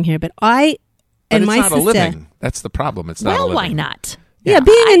digressing here, but I But and it's my not sister. a living. That's the problem. It's not a Well, living. why not? Yeah,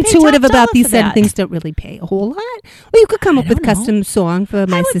 being I pay intuitive top about dollar these for certain that. things don't really pay a whole lot. Well, you could come up with don't know. custom song for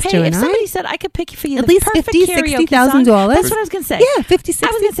my I would sister pay, and if I. somebody said I could pick for you At the least perfect $50,000, karaoke $60,000. song. That's what I was going to say. Yeah, 50, 60.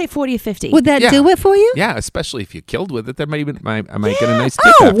 I was going to say 40 or 50. Would that Yeah. do it for you? Yeah, especially if you killed with it, there might even I might get a nice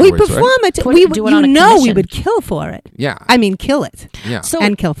tip Oh, we afterwards, perform right? it. Put We it- do it on a we commission. would kill for it. Yeah, I mean, kill it. yeah. So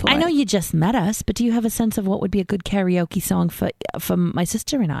and kill for I know it. you just met us, but do you have a sense of what would be a good karaoke song for my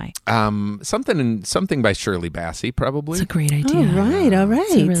sister and I? Something by Shirley Bassey, probably. It's a great idea. All right, all right.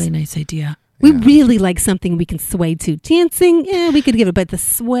 It's a really nice idea. We really like something we can sway to. Dancing, we could give it, but the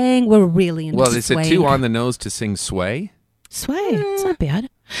swaying, we're really into Well, is it swaying. too on the nose to sing "Sway"? Sway. It's not bad.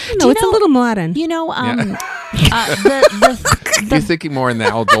 No, it's a little modern. You know, Yeah. the You're thinking more in the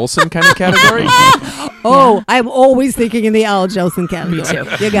Al Jolson kind of category. Oh, I'm always thinking in the Al Jolson category.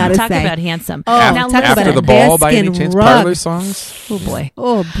 You gotta talk say. about handsome. Oh, now talk listen, about After a the ball, by any bearskin chance, rug. parlor songs. oh boy.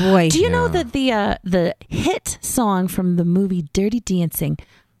 Oh boy. Do you know Yeah. that the hit song from the movie Dirty Dancing,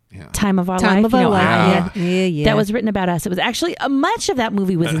 Yeah. Time of Our Time Life? of you our know, life. Yeah. Yeah. That was written about us. It was actually much of that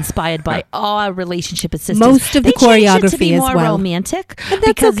movie was inspired by our relationship as sisters. Most of the They changed it to choreography be as more well. romantic But that's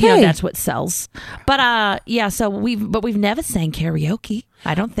because okay. that's what sells. But yeah, so we've never sang karaoke.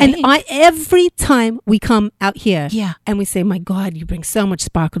 I don't think. And every time we come out here, Yeah. and we say, "My God, you bring so much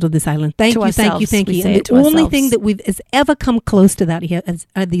sparkle to this island. Thank To you, thank you, ourselves. thank We you." say And it the to only ourselves. thing that has ever come close to that here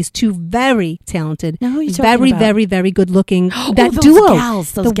are these two very talented, Now, who are you talking very, about? very, very good-looking that those duo,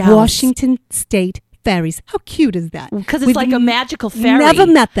 gals, those the gals. Washington State Fairies. How cute is that? Because it's We've like a magical fairy. Never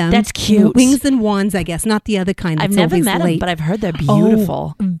met them. That's cute. Wings and wands, I guess, not the other kind. I've That's never always met them, late. but I've heard they're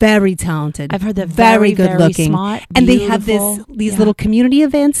beautiful. Oh, very talented. I've heard they're very very, good very looking, smart, and they have beautiful. these Yeah. little community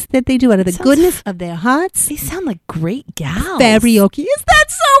events that they do out of the Sounds goodness of their hearts. They sound like great gals. Karaoke. Is that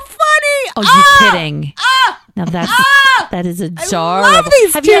so funny? Oh, you kidding? Now that is adorable. love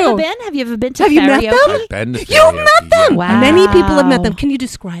these Have you ever two. been? Have you ever been to Have you met karaoke? them? I've been to You karaoke, met them. yeah. Wow. Many people have met them. Can you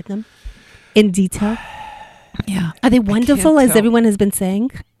describe them in detail? Yeah. Are they wonderful, as tell. everyone has been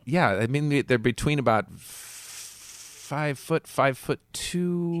saying? Yeah, I mean they're between about 5 foot,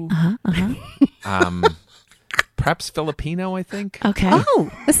 5'2". Perhaps Filipino, I think. Okay. Oh,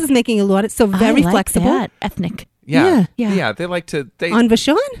 this is making a lot. It's so very I like flexible. that. Ethnic. Yeah, Yeah. yeah. They like to. On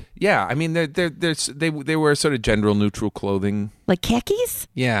Vashon? Yeah, I mean they wear sort of gender neutral clothing. Like khakis?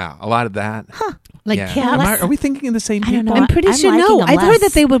 Yeah, a lot of that. Like Yeah. cats? Are we thinking of the same I don't people? know. I'm pretty I'm sure liking no. them I've heard less.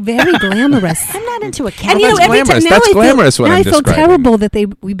 that they were very glamorous. I'm not into a cat. And you know, That's every time glamorous. now That's I feel, glamorous what now I'm I feel describing. terrible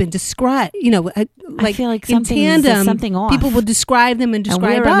that we've been described. You know, like feel like in something's- tandem, something off. people will describe them and and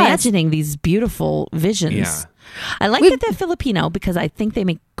describe we're us. imagining these beautiful visions. Yeah. I like We've- that they're Filipino because I think they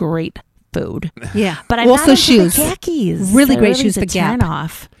make great food. Yeah, But I'm also not into shoes. the khakis. Really They're great shoes a for Gap. turn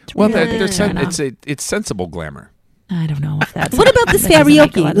off. It's Well, really a turn off. it's sensible glamour. I don't know if that's. What about the that doesn't make a lot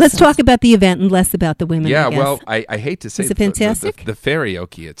karaoke? of Let's sense. talk about the event and less about the women. Yeah, I guess. well, I hate to say Is it fantastic? The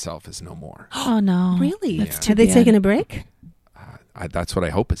karaoke itself is no more. Oh no! Really? That's Are too they bad. taking a break? That's what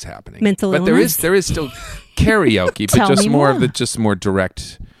I hope is happening. Mental but illness? there is still karaoke, but Tell just me more of more. the just more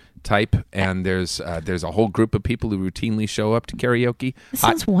direct type. And there's a whole group of people who routinely show up to karaoke. This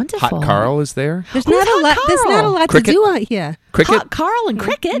sounds wonderful. Hot Carl is there. There's Who's not a Hot lot. There's not a Carl? lot Cricket? to do out here. Cricket. Hot Carl and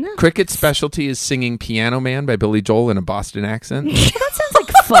cricket. Cricket's specialty is singing "Piano Man" by Billy Joel in a Boston accent. Well, that sounds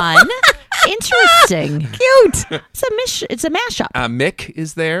like fun. Interesting. Cute. It's a mashup. Mick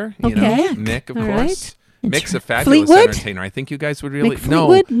is there. You Okay. know, Mick, of All course. right. Mick's a fabulous Fleetwood? entertainer. I think you guys would really Mick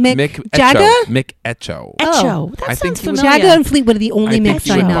Fleetwood? Mick Echo. Jagger? Mick Echo. Echo. That I think sounds he would- familiar. Jagger and Fleetwood are the I only think mix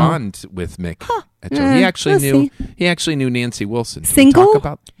you I would know. bond with Mick Echo. Yeah, He actually we'll knew. see. He actually knew Nancy Wilson. Did Single? We talk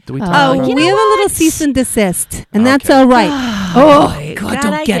about, do we talk Oh, about you we know have a little what? cease and desist, and that's Okay. all right. Oh, boy. God, That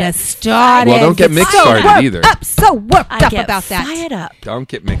don't I get get us started. Well, don't get Get mixed so started worked either. Up, so worked I up get about that. fired up. Don't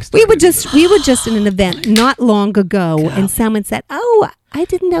get mixed. We up were either. just in an event not long ago, and someone said, "Oh, I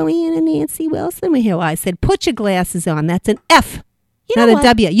didn't know Ian and Nancy Wilson were here." Well, I said, "Put your glasses on. That's an F, You not know a what?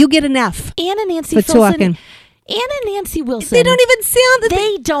 W. You get an F Ann and Nancy for Wilson. talking." Ann and Nancy Wilson. They don't even sound.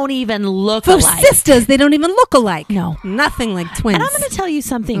 They don't even look For alike. sisters, they don't even look alike. No. Nothing like twins. And I'm going to tell you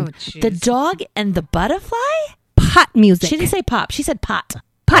something. Oh, jeez. The dog and the butterfly. Pot music. She didn't say pop. She said pot.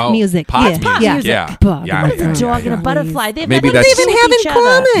 pot Oh, music. pot yeah. music. Yeah. Yeah. Pot Yeah, music. What is a yeah, dog and a yeah. butterfly? They've Maybe got that's- nothing They to even do with have in each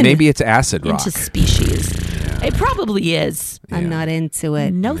other. common. Maybe it's acid rock. Interspecies. It probably is. I'm not into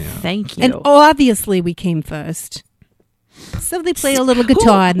it. No, thank you. And obviously, we came first. So they play a little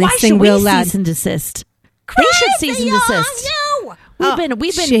guitar and they Why sing should real we loud. cease and desist? They should cease and desist. We've been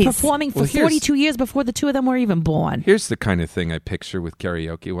jeez. performing for Well, here's- 42 years before the two of them were even born. Here's the kind of thing I picture with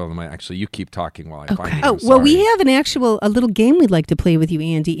karaoke. Well, actually, you keep talking while I find Okay. it. Oh, I'm well, we sorry. have a little game we'd like to play with you,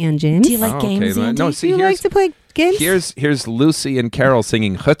 Andy and James. Do you like Oh, games, okay. Andy? No, Do see, you like here's, to play games? here's Lucy and Carol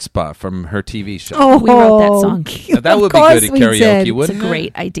singing Chutzpah from her TV show. Oh, We wrote that song. Now, that of would be course good at we karaoke, did. It's wouldn't a it?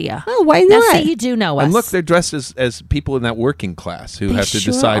 great idea. Oh, why Now, not? say you do know us. And look, they're dressed as people in that working class who They have to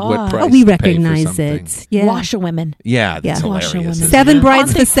sure decide are. what price Oh, we to pay recognize for something. it. Yeah. washerwomen. Yeah, that's Yeah. hilarious. Washerwomen. isn't Seven it? brides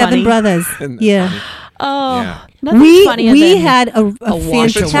Aren't for they seven funny? brothers. Isn't that Yeah. funny? Oh, Yeah. nothing funnier We than had a washerwoman.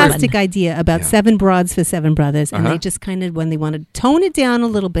 fantastic idea about Yeah. seven broads for seven brothers, and Uh-huh. they just kind of, when they wanted to tone it down a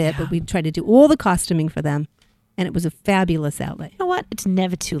little bit, but we tried to do all the costuming for them, and it was a fabulous outlay. You know what? It's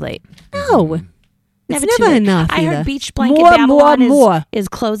never too late. No, it's Never, never too late. enough. I either. heard Beach Blanket more, Babylon more. is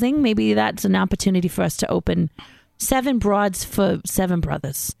closing. Maybe that's an opportunity for us to open seven broads for seven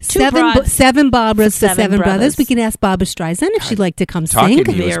brothers. Two broads. Seven Barbaras for for seven seven brothers. brothers. We could ask Barbara Streisand if she'd like to come Talking sing.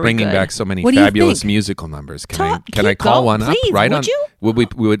 to you is Very bringing good. back so many What do you fabulous think? musical numbers. Can Talk- I keep call going, one up? please, Right would on. you?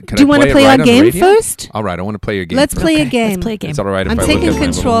 Can Do you want want to to play it our right on the game radio? first? All right, I want to play your game. Let's first. play a Okay, game. let's play a game. It's all right if I'm I taking look at my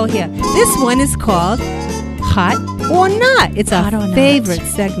control little- here. This one is called Hot or Not. It's Hot or our Not. favorite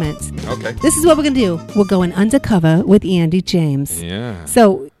segment. Okay. This is what we're going to do. We're going undercover with Andy James. Yeah.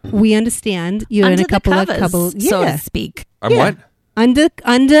 So we understand you're Under in a couple the of covers, couple. so Yeah. to speak. I'm Yeah. what?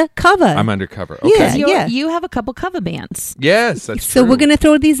 Undercover. I'm undercover. Okay. Yeah. You have a couple cover bands. Yes, that's so true. we're going to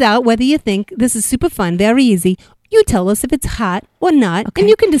throw these out, whether you think this is super fun, very easy. You tell us if it's hot or not, Okay. and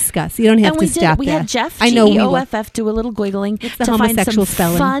you can discuss. You don't have And to we stop we there. had Jeff, I know we will. GEOFF, do a little giggling It's the to find homosexual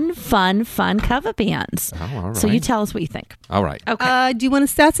some spelling. fun cover bands. Oh, all right. So you tell us what you think. All right. Okay. Do you want to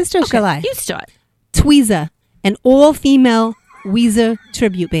start, sister, or shall I? You start. Tweezer, an all-female Weezer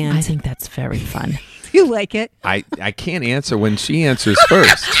tribute band. I think that's very fun. You like it? I can't answer when she answers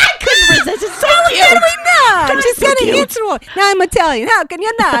first. I couldn't couldn't resist. It's so cute. Can we not? God, She's so got an cute. answer. Now I'm Italian. How can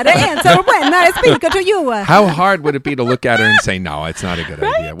you not answer when I speak to you? How hard would it be to look at her and say, no, it's not a good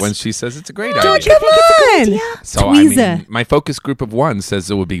idea, when she says it's a great Don't idea? you think it's a good idea? So, Tweezer. my focus group of one says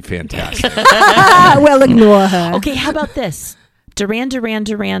it would be fantastic. Well, ignore her. Okay, how about this? Duran Duran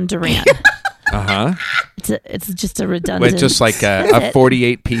Duran Duran. Uh-huh. It's just a redundant. With just like a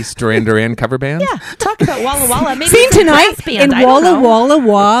 48-piece Duran Duran cover band? Yeah, talk about Walla Walla. Maybe Seen it's a tonight brass band. in I don't Walla know. Walla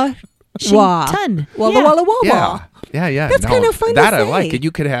Wah Wah. Ton. Walla Yeah. Walla Wah Yeah. Wah. Yeah. That's kind of fun to That I say. like it.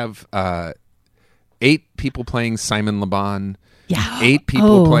 You could have 8 people playing Simon Le Bon, Yeah. 8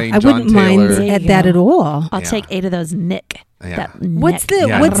 people playing I John wouldn't Taylor. mind There you at that go. at all. I'll Yeah. take 8 of those Nick. Yeah. That What's Nick. the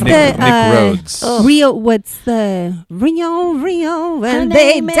Yeah, what's Nick- the Nick Rhodes. Rio? What's the Rio? Her And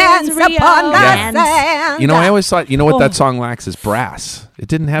they name is dance Rio. upon the Yeah. sand. You know, I always thought, what Oh. that song lacks is brass. It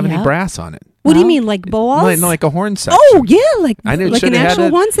didn't have any Yeah. brass on it. What do you Well, mean, like balls? Like a horn section. Oh yeah, like I knew it like an should have had actual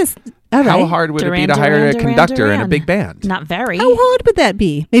a- one system. All right. How hard would it be Duran to hire Duran a Duran conductor and a Duran. big band? Not very. How hard would that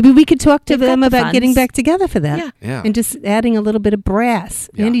be? Maybe we could talk to They've got them the about getting funds. back together for that. Yeah. Yeah. And just adding a little bit of brass.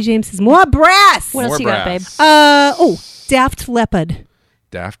 Yeah. Andy James says more brass. What else More you got, babe? brass. Daft Leopard.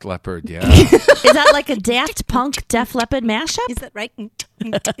 Daft Leppard, yeah. Is that like a Daft Punk Def Leppard mashup? Is that right? Is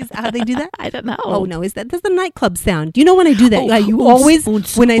that how they do that? I don't know. Oh no, is that that's the nightclub sound? You know when I do that, Oh, like, you oons, always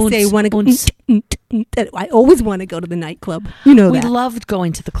oons, when I say oons, want to go, oons. I always want to go to the nightclub. You know We that. loved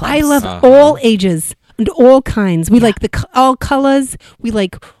going to the clubs. I love Uh-huh. all ages and all kinds. We like all colors. We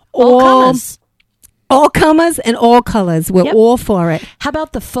like all comers. all comers and all colors. We're Yep. all for it. How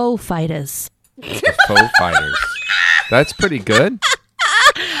about the faux fighters? The Faux Fighters. That's pretty good.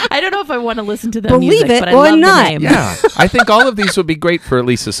 I don't know if I want to listen to their Believe music, it but I or love not. the name. Yeah. I think all of these would be great for at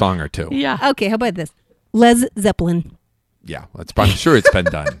least a song or two. Yeah. Okay, how about this? Les Zeppelin. Yeah. I'm sure it's been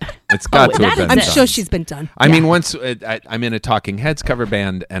done. It's got to that have been is I'm done. it. sure she's been done. I mean, once I'm in a Talking Heads cover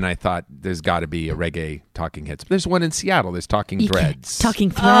band, and I thought there's got to be a reggae Talking Heads. There's one in Seattle. There's Talking You can- Threads. Talking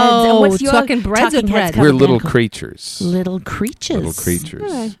Threads. Oh, and what's your Talking Breads or Talking Heads Threads? cover We're band little called? creatures. Little creatures. Little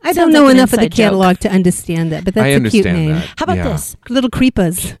creatures. I Sounds don't know like an enough of the inside joke. catalog to understand that, but that's I a cute understand name. that. How about Yeah. this? Little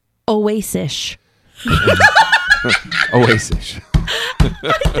creepers. Oasis. Oasis.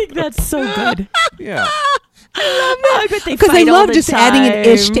 I think that's so good. Yeah. I bet they Because I fight all love the just time. adding an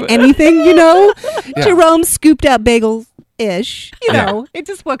ish to anything, you know? Yeah. Jerome scooped out bagel ish. You Yeah. know, it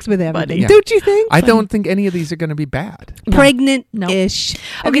just works with everything. Yeah. Don't you think? I don't think any of these are going to be bad. No. Pregnant No. ish.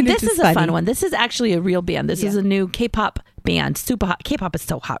 Okay, this is a fun one. This is actually a real band. This is a new K-pop band. Super hot. K-pop is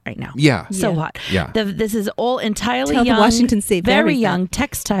so hot right now. Yeah. So Yeah. hot. Yeah. This is all entirely Tell the young, Washington State very very young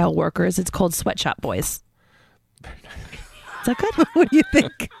textile workers. It's called Sweatshop Boys. Is that good? What do you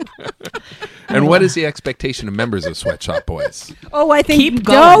think? And what is the expectation of members of Sweatshop Boys? Oh, I think Keep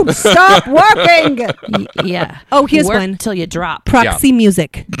going. don't stop working. Yeah. Oh, here's Work one. till you drop. Proxy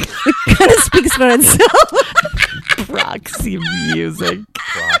music. It kind of speaks for itself. Proxy music.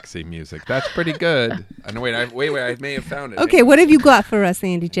 Proxy music. That's pretty good. I know. Wait. I may have found it. Okay, what have you got for us,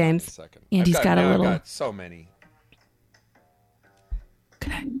 Andy James? Second. Andy's got a little- I've got so many.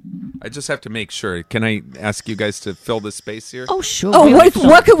 I just have to make sure. Can I ask you guys to fill the space here? Oh, sure. Oh, We what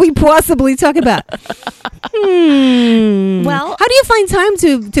will. could we possibly talk about? Well, How do you find time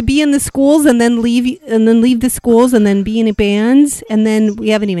to be in the schools and then leave the schools and then be in a band, and then we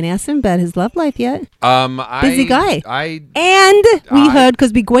haven't even asked him about his love life yet. Busy guy. And we heard,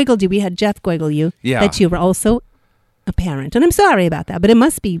 because we goigled you, we had Jeff goigle you, Yeah. that you were also a parent, and I'm sorry about that, but it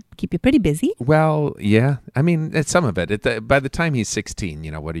must keep you pretty busy. Well, yeah. I mean, it's some of it. By the time he's 16,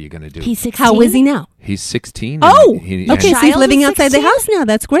 what are you going to do? he's 16. How is he now? He's 16. Oh, and he- okay, and- so he's Child living is outside the 16? house now.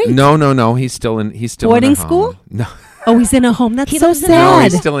 That's great. No. He's still in Boarding a school? home. No. Oh, he's in a home. That's He so lives in a- No,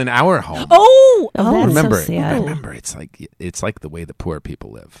 sad. he's still in our home. Oh, Oh, that's remember, so sad. remember, it's like the way the poor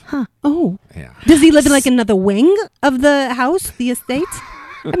people live. oh. Yeah. Does he live in like another wing of the house, the estate?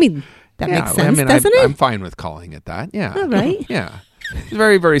 I mean, that Yeah, makes sense, I mean, doesn't I'm it? fine with calling it that. Yeah. All right. Yeah.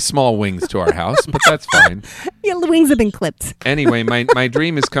 Very, very small wings to our house, but that's fine. Yeah, the wings have been clipped. Anyway, my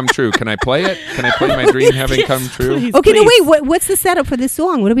dream has come true. Can I play it? Can I play my dream having come true? please. Okay, no, wait. What's the setup for this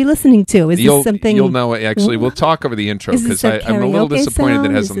song? What are we listening to? Is this something? You'll know it. Actually, we'll talk over the intro Is this because a I'm a little karaoke disappointed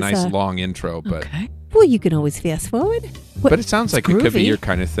that it has song? a Is this nice a- long intro, but Okay. Well, you can always fast forward. but it sounds like it could be groovy. your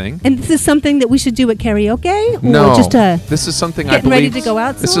kind of thing. And this is something that we should do at karaoke, or No, just this is something I getting believe. ready to go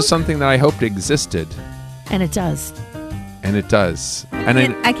out This song? is something that I hoped existed, And it does. and it does. And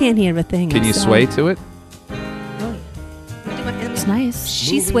I can't hear a thing. can I'm you sorry. sway to it? It's nice.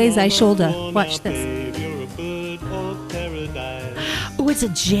 She sways, I shoulder. Watch this. Oh, it's a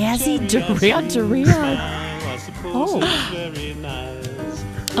jazzy Duran Duran.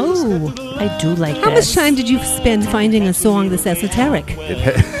 Oh, I do like How this. much time did you spend finding a song this esoteric?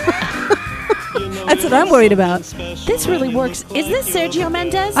 It That's what I'm worried about. This really works. Is this Sergio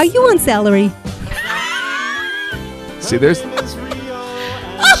Mendes? Are you on salary? See, there's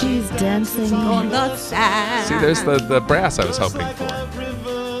She's dancing on the sand. See, there's the brass I was hoping for.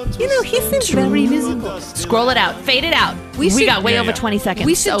 You know, he seems very musical. Scroll it out. Fade it out. We got way over 20 seconds.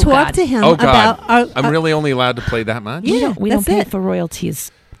 We should talk to him about I'm really only allowed to play that much? Yeah, we don't pay for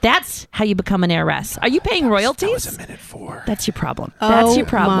royalties. That's how you become an heiress. Are you paying royalties? That was a minute 4. That's your problem. Oh, That's your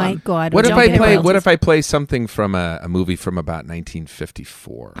problem. My God. What if I play something from a movie from about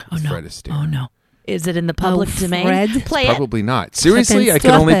 1954? Fred Astaire. Oh no. Is it in the public domain? Fred? Play Probably not. Seriously, I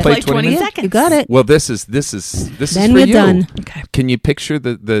can only play 20 minutes. seconds. You got it. Well, this is Then for we're you. done. Okay. Can you picture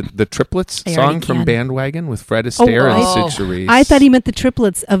the triplets I song already from can. Bandwagon with Fred Astaire and Sid Charisse? I thought he meant the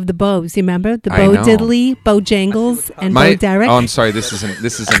triplets of the Bows. You remember the I Bo know. Diddley, Bo Jangles, and Bo Derek? Oh, I'm sorry. This is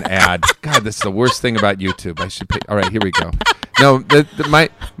an ad. God, this is the worst thing about YouTube. I should pick. All right, here we go. No,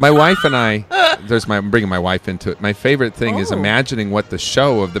 my wife and I. I'm bringing my wife into it. My favorite thing is imagining what the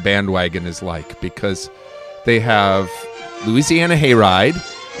show of the Bandwagon is like, because they have Louisiana Hayride,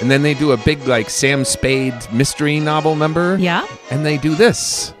 and then they do a big Sam Spade mystery novel number. Yeah. And they do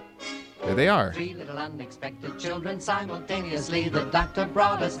this. There they are. 3 little unexpected children simultaneously. The doctor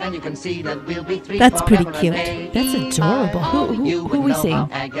brought us, and you can see that we'll be 3 That's pretty forever cute. and a day. That's adorable. Who we seeing? Oh,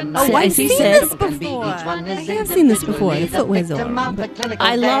 I've see seen Sid. this before. I have seen this before. The footwear's on.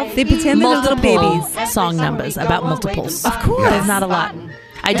 I love They pretend they're little multiple babies. song numbers about multiples. Of course. There's not a lot.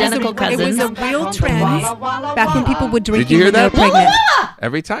 Identical It cousins. was a real trend back when people were drinking Did you hear when they were that? pregnant.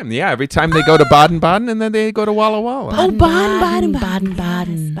 Every time they go to Baden-Baden, and then they go to Walla Walla. Oh, Baden.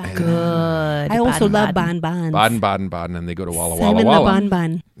 Baden. Good. I also love Baden. Baden-Baden, and they go to Walla Simon Walla.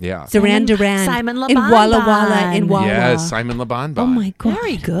 LeBon. Yeah. Duran Duran. Simon In Walla Walla. LeBon. In Walla. Yes, Simon LeBon. Oh, my God.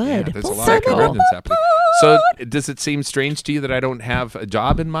 Very Yeah, good. there's a lot of Simon convergence happening. So, does it seem strange to you that I don't have a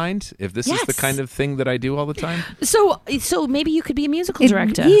job in mind? If this is the Yes. kind of thing that I do all the time? So maybe you could be a musical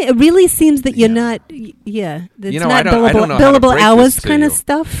director. It really seems that you're not. Yeah, it's You know, not I don't know how to billable break hours this to kind of you.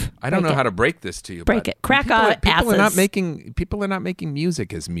 stuff. I don't know how to break this to you. Break but it. Crack people, our people are not asses. making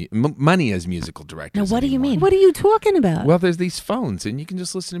music as money as musical directors. Now, what do you anymore. mean? What are you talking about? Well, there's these phones, and you can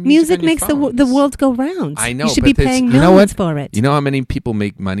just listen to Music on your makes the phones. world go round. I know. You should but be it's- paying you know millions what? for it. You know how many people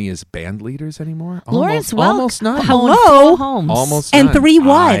make money as band leaders anymore? Lawrence almost none. Hello? Homes. Almost and none. 3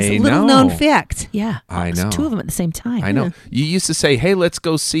 wives. I Little know. known fact. Yeah. I It's know. 2 of them at the same time. I know. You used to say, "Hey, let's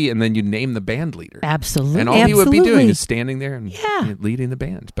go see," and then you name the band leader. Absolutely. And all he would be doing Absolutely. is standing there and leading the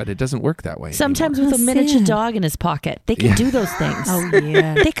band. But it doesn't work that way. Sometimes anymore. with a How miniature sad. dog in his pocket. They can do those things. Oh,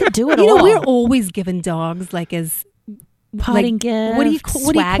 yeah. They could do it You all. know, we're always giving dogs as Potting gift, what do you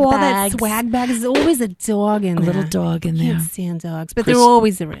call bags. that? Swag bag. There's always a dog in A there. little dog in I there. can't stand dogs, but Chris- they're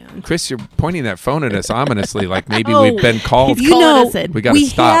always around. Chris, you're pointing that phone at us ominously, like maybe Oh, we've been called. He's You calling know, us in. We gotta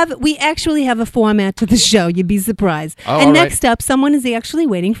stop. we actually have a format to the show. You'd be surprised. Oh, and all right. next up, someone is actually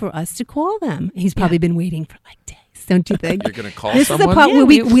waiting for us to call them. He's probably been waiting for days, don't you think? You're going to call This someone? is the part where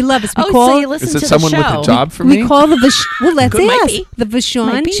we love this. We Oh, call so you listen Is it to someone the show. with a job for me? we call well, let's Might ask be. the Might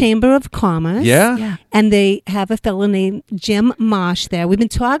Vashon be. Chamber of Commerce. Yeah? Yeah. And they have a fellow named Jim Marsh there. We've been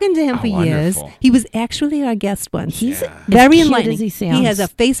talking to him for years. wonderful. He was actually our guest once. He's very as cute enlightening. as he sounds. He has a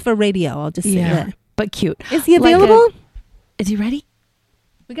face for radio. I'll just say that. But cute. Is he Like available? is he ready?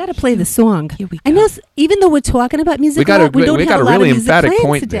 We got to play the song. Here we I go. know. Even though we're talking about music, We got a lot, we don't we have got a a lot of really music emphatic playing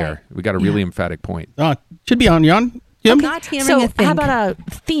point today. there. We got a really emphatic point. Should be on, Jan. Jim? I'm not hearing So a thing. how about a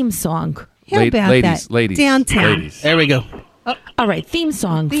theme song? How about ladies, that? ladies, Downtown. ladies. There we go. All right, theme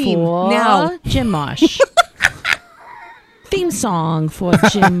song Theme. for Now. Jim Marsh. Theme song for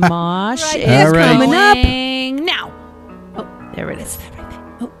Jim Marsh Right, is it's coming up. going now. Oh, there it is.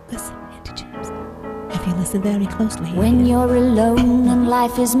 Oh, listen, Auntie James. Have you listened very closely? When you're alone and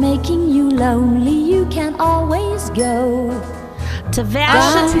life is making you lonely, you can always go To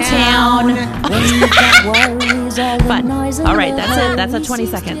Vashon. when you've got worries, all the Fun. noise and All right, the that's it. That's hurry at 20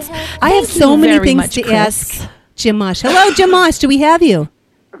 seems to seconds. have- I have Thank so you many very things much, to Chris. ask Jim Marsh. Hello, Jim Marsh. Do we have you?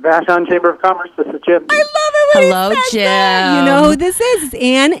 Vashon Chamber of Commerce, this is Jim. I love it when Hello, he says Jim. that. You know who this is? It's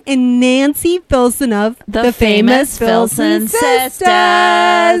Ann and Nancy Filson of The famous Filson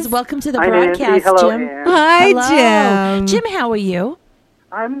sisters. Welcome to the Hi, Nancy. broadcast, Hello, Jim. Ann. Hi, Hello. Jim. Jim, how are you?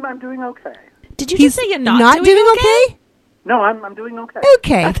 I'm doing okay. Did you He's just say you're not doing okay? No, I'm doing okay.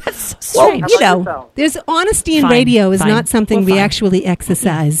 Okay. That's so Well, strange. you How about know, yourself? there's honesty in Fine, radio is fine. not something We're we fine. actually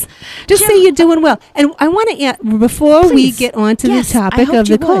exercise. Just say you're doing well. And I want to, before we Please. get on to Yes, the I topic hoped of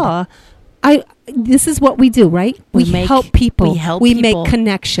the you would. call, this is what we do, right? We make- help people. we help We people. make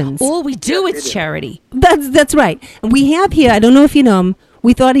connections. All we do is charity. That's right. And we have here, I don't know if you know him,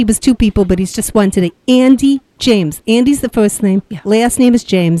 We thought he was two people, but he's just one today. Andy James. Andy's the first name. Yeah. Last name is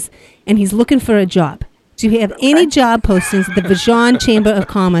James, and he's looking for a job. Do you have any job postings at the Vashon Chamber of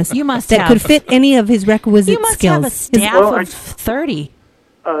Commerce You must that have. could fit any of his requisite You must skills? have a staff of 30.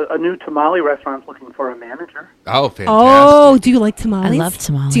 A new tamale restaurant's looking for a manager. Oh, fantastic. Oh, do you like tamales? I love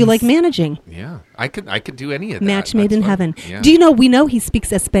tamales. Do you like managing? Yeah, I could do any of that. Match made That's in fun. heaven. Yeah. Do you know, we know he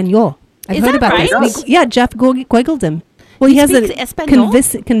speaks Espanol. I've Is heard that about right? this. Yeah, Jeff googled him. Well, he has speaks a Espanol?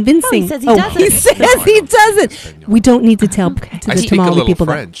 convincing. Oh, he says he doesn't. He says he doesn't. We don't need to tell to I the speak a tamale little people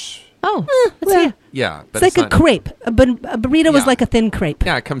French. Oh, let's well, hear. Yeah, but it's like a not, crepe. A burrito is Yeah. like a thin crepe.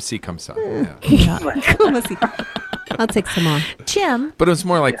 Yeah, come see, come saw. Yeah. Come on, see. I'll take some on. Jim, But it was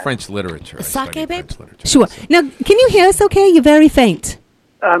more like French literature. I Sake, studied babe? French literature. Sure. Now, can you hear us okay? You're very faint.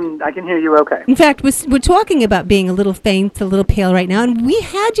 I can hear you okay. In fact, we're talking about being a little faint, a little pale right now, and we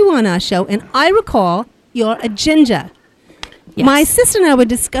had you on our show, and I recall you're a ginger. Yes. My sister and I were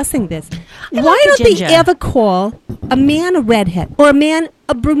discussing this. I Why like a don't they ginger. ever call a man a redhead or a man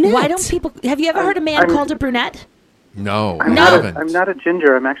a brunette? why don't people... Have you ever heard a man I'm- called a brunette? No, I'm I not haven't. I'm not a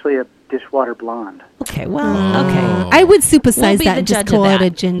ginger. I'm actually a dishwater blonde. Okay, well, okay. I would We'll supersize be that the and just judge call of it a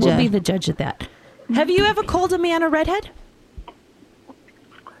that. ginger. We'll be the judge of that. Have you ever called a man a redhead?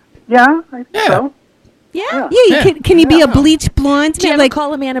 Yeah, I think so. Yeah. yeah, Yeah. can he be a bleach blonde? Do you Yeah, ever like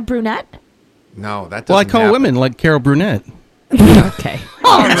call a man a brunette? No, that doesn't Well, I call happen. women like Carol Brunette. Okay.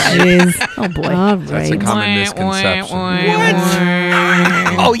 all right. Oh, boy. All That's a right. common misconception.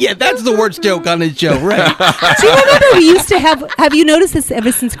 Oh, yeah, that's the worst joke on his show, right? Do you remember we used to have you noticed this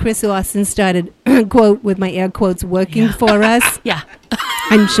ever since Chris Austin started, quote, with my air quotes, working for us? Yeah.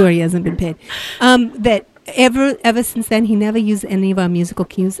 I'm sure he hasn't been paid. That ever since then, he never used any of our musical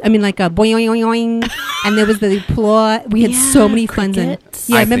cues. I mean, like a boing, and there was the applause. We had so many fun. crickets.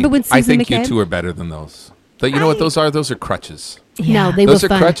 Yeah, remember when Susan I think McCabe? you two are better than those. You know what those are? Those are crutches. No, they Those were are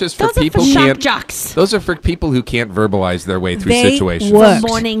fun. crutches for Those are people for shock can't. jocks. Those are for people who can't verbalize their way through They situations. work.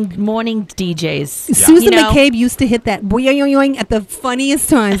 Morning DJs. Susan You know? McCabe used to hit that boing at the funniest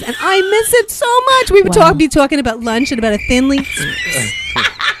times, and I miss it so much. We would Wow. be talking about lunch and about a thinly.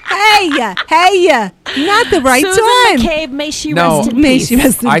 hey ya, not the right Susan time. McCabe, may she No. rest in May peace. she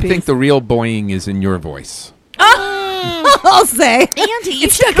rest in I peace. think the real boing is in your voice. I'll say. Andy, you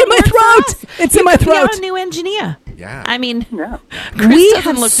It's should stuck in come my work for throat. us. It's You in my could be our throat. new engineer. Yeah. I mean, Yeah. Chris We doesn't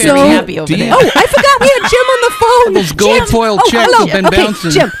have look so- very happy over Do you- there. Oh, I forgot we had Jim on the phone. Those gold Jim. foil Oh, checks hello. have been okay,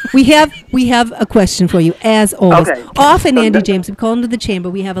 bouncing. Jim, we have a question for you, as always. Okay. Often, Andy James, we call into the chamber.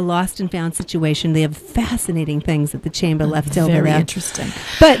 We have a lost and found situation. They have fascinating things that the chamber left over Very there. interesting.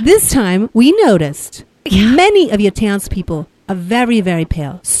 But this time, we noticed many of your townspeople are very, very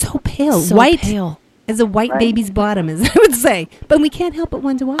pale. So pale. So white pale. as a white Right. baby's bottom, as I would say. But we can't help but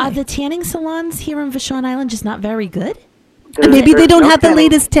wonder why. Are the tanning salons here in Vashon Island just not very good? Maybe they There's don't no have the tanning.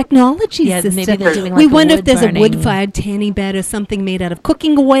 latest technology, Yeah, maybe sister. they're doing we like a wonder if wood there's burning. a wood-fired tanning bed or something made out of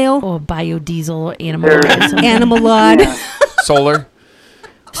cooking oil, Or biodiesel or animal There- oil or something? animal lard. Yeah. Solar.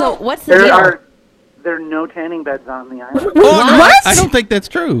 So what's the There deal? are no tanning beds on the island. Oh, no, What? I don't think that's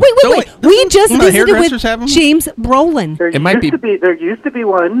true. Wait. We just Some of the visited hairdressers with have 'em? James Brolin. There It might be- there used to be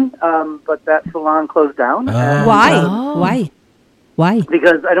one, but that salon closed down. and, Why? Oh. Why?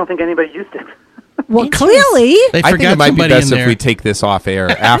 Because I don't think anybody used it. Well, Interesting. clearly. They I think forgot it might be somebody best in if there. we take this off air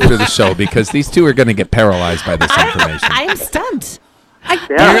after the show because these two are going to get paralyzed by this information. I'm stunned. Yeah.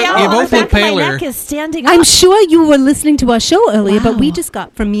 The you both back look of my paler. neck is standing up. I'm sure you were listening to our show earlier, but we Wow. just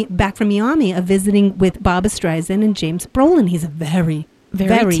got back from Miami of visiting with Barbara Streisand and James Brolin. He's a very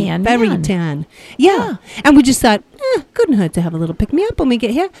tan man. tan. Yeah. And we just thought, couldn't hurt to have a little pick-me-up when we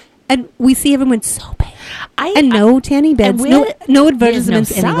get here. And we see everyone so pale. And no tanning beds, no there's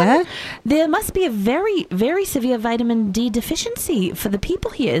advertisements sun. anywhere. There must be a very, very severe vitamin D deficiency for the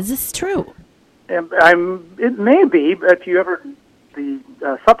people here. Is this true? It may be, but the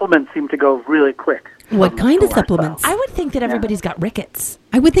supplements seem to go really quick. What from the kind of store, supplements? I would think that everybody's got rickets.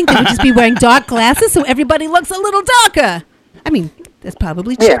 I would think they would just be wearing dark glasses so everybody looks a little darker. I mean, that's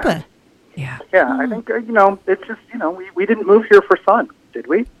probably Yeah. cheaper. Yeah. Yeah, I think it's just we didn't move here for sun, did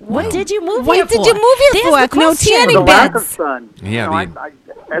we? What did you move What here did for? you move here There's for? the No question. tanning The lack beds. of sun. Yeah,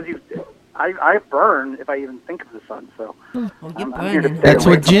 I burn if I even think of the sun. So you're I'm here to burning. stay That's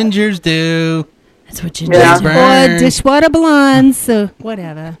away what from it. gingers do. That's what you Yeah. did. Burn. Or dishwater blondes, so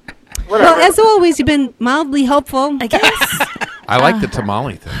whatever. Whatever. Well, as always, you've been mildly helpful. I guess. I like the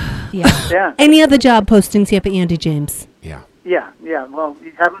tamale thing. Yeah. yeah, Any other job postings here for Andy James? Yeah. Yeah. Well,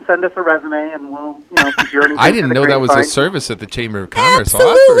 you have them send us a resume, and we'll, if you're I didn't know that was a service that the Chamber of Commerce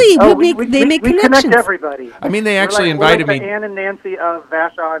Absolutely. offered. They make we connections. connect everybody. I mean, they actually we're invited like me. the Ann and Nancy of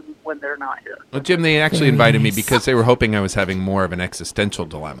Vashon when they're not here. Well, Jim, they actually invited me because they were hoping I was having more of an existential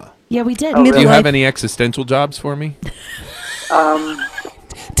dilemma. Yeah, we did. Oh, Do you really? have any existential jobs for me?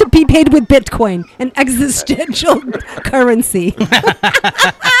 To be paid with Bitcoin, an existential currency.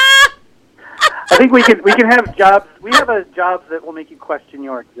 I think we can have jobs. We have jobs that will make you question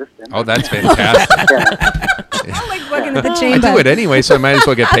your existence. Oh, that's fantastic. I like working at the I chamber. do it anyway, so I might as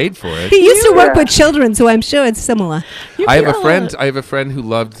well get paid for it. He used to work with children, so I'm sure it's similar. I have a friend who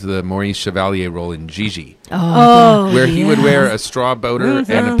loved the Maurice Chevalier role in Gigi, Oh, where he would wear a straw boater and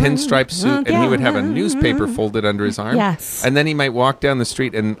a pinstripe suit, and he would have a newspaper folded under his arm. Yes. And then he might walk down the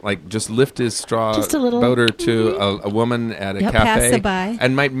street and just lift his straw Just a little- boater to a woman at a Yep. cafe, Passerby.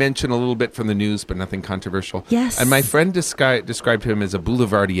 and might mention a little bit from the news, but nothing controversial. Yes. And my friend described him as a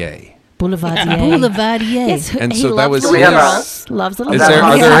boulevardier. Boulevardier. Boulevardier. Yes, And he so that loves was little his- girls. Loves little Are girls. there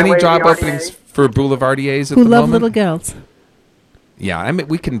Yeah. any Highway job RDA? openings for boulevardiers at Who the love moment? little girls. Yeah, I mean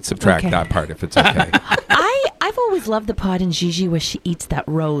we can subtract Okay. that part if it's okay. I've always loved the part in Gigi where she eats that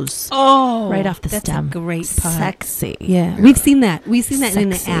rose. Oh, Right off the that's stem. a great part. Sexy. Yeah, we've seen that. We've seen that in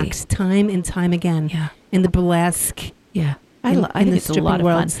the Sexy. act time and time again. Yeah. In the burlesque. Yeah. I In think the it's a lot stripping of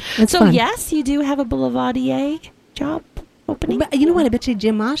worlds. fun. It's So, fun. yes, you do have a boulevardier job opening. But you know what? I bet you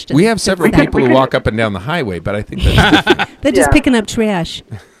Jim Marsh does. We have several We could- people we who could- walk up and down the highway, but I think that's different. They're just Yeah. picking up trash.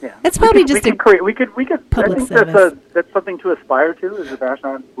 Yeah. That's probably we just could a create. We could. public I think service. that's something to aspire to. Is the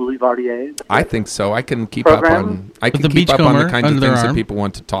Vashon Boulevardier? I think so. I can keep Program? up on. I can the keep up on the beachcomber kinds of under their things that arm. people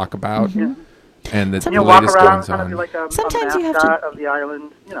want to talk about, and the Walk latest around, goings kind of be on. like a Sometimes you have mascot to- of the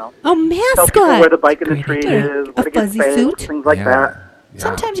island. oh Tell people where mascot. the bike in the Great street idea. is, A where to get fuzzy fed, suit? things like Yeah. that. Yeah.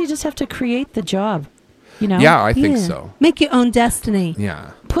 Sometimes you just have to create the job. You know? Yeah, I think Yeah. so. Make your own destiny.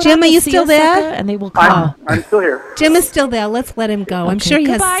 Yeah. Put Jim, on are the you still there? seersucker And they will call. I'm still here. Jim is still there. Let's let him go. I'm Okay. sure he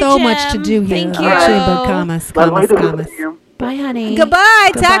Goodbye, has so much to Jim. do here. Thank at the you. Chamber of Commerce. Lovely to Commerce. meet you. Bye, honey.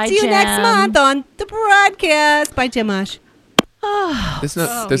 Goodbye. Talk Goodbye, to you next Jim. month on the broadcast. Bye, Jim Marsh. There's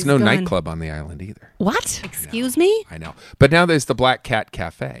he's no gone. nightclub on the island either. What? Excuse me? I know. But now there's the Black Cat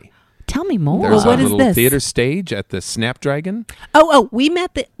Cafe. Tell me more. There's what a is little this? theater stage at the Snapdragon. Oh, we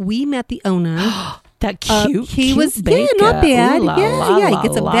met the owner. That cute. He cute was baker. not bad. Ooh la Yeah, la yeah, he la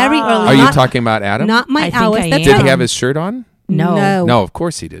gets up la. very early. Are you Not- talking about Adam? Not my I think hours. I That's am. Did he right. have his shirt on? No. No, of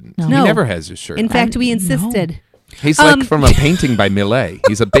course he didn't. He No. never has his shirt In on. fact, we insisted. He's like from a painting by Millet.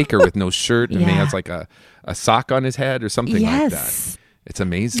 He's a baker with no shirt, and he Yeah. has like a sock on his head or something like that. Yes. It's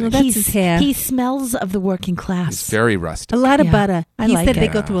amazing. Well, that's his hair. He smells of the working class. He's very rustic. A lot of Yeah, butter. I He like said they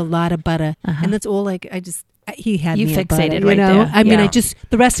it. go through a lot of butter, and that's all. Like he had You me at fixated butter, you right know? there. I mean, Yeah. I just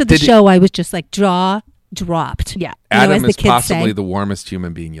the rest of the Did he- show, I was just like dropped. Yeah. You know, as Adam the is kids possibly say. the warmest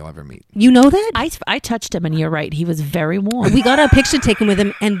human being you'll ever meet. You know that? I touched him, and you're right. He was very warm. We got our picture taken with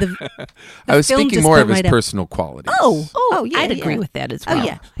him, and the I was film speaking just more went of his right up. personal qualities. Oh, yeah, I'd yeah. agree with that as Oh well.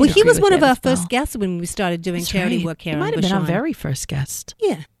 yeah. Well, I'd he agree was with one of that our as well. first guests when we started doing That's charity right. work here He on might have been our Vashon. very first guest.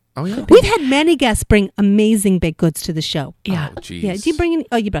 Yeah. Oh yeah. We've had many guests bring amazing baked goods to the show. Yeah. Oh, geez. Yeah. Do you bring any?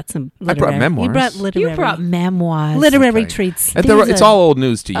 Oh, you brought some. I brought Literary. memoirs. You brought literary. You brought memoirs. literary Okay. treats. And These it's are- all old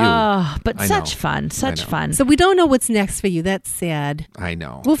news to you. Oh, but I such know. fun. Such know. fun. So we don't know what's next for you. That's sad. I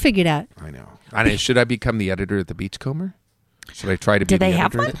know. We'll figure it out. I know. Should I become the editor at the Beachcomber? Should I try to be Do the they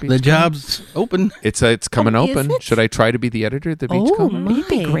have editor one? at the The Beachcomber? job's open. It's coming Oh, is open. it? Should I try to be the editor at the Oh, Beachcomber? my. You'd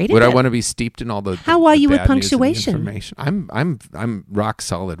be great Would at I it. want to be steeped in all the How are the you with bad news and the punctuation? information? I'm rock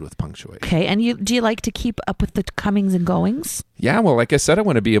solid with punctuation. Okay, and do you like to keep up with the comings and goings? Yeah, well, like I said, I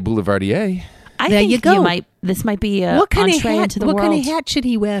want to be a boulevardier. I There think you go. This might be a What kind of entree hat? into the What world. kind of hat should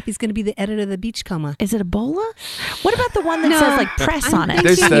he wear if he's going to be the editor of the Beachcomber? Is it a bowler? What about the one that No. says like press I'm on it?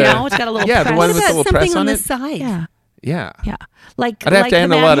 There's You the- know, it's got a little yeah, the press. one What with the about little press something on the it? side? Yeah, Yeah. yeah. Like I'd have like to add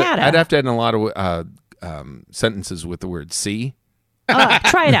the a lot of. Mad Hatter. I'd have to add a lot of sentences with the word "see." Oh,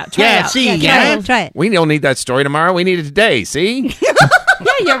 try it out. Try Yeah, it out. see, Try yeah. it. Try it. We don't need that story tomorrow. We need it today. See?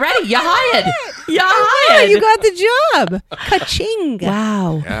 Yeah, you're ready. You hired. You Oh, hired. you got the job. Ka-ching.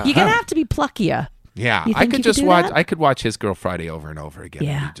 Wow. Yeah. You're gonna have to be pluckier. Yeah, You I think could you could just do watch. that? I could watch His Girl Friday over and over again.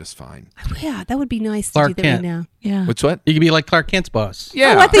 Yeah. It'd be just fine. Yeah, that would be nice to Clark do that right Kent. now. Yeah. Which what? You could be like Clark Kent's boss.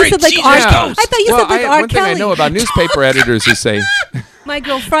 Yeah. Oh, I thought you said like Jesus R. Yeah. I thought you well, said like R. one thing I Kelly. know about newspaper editors is say My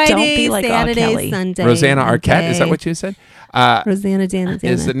Girl Friday, be like R. Saturday, Kelly. Sunday. Rosanna Arquette. Is that Monday. what you said? Rosanna Dana.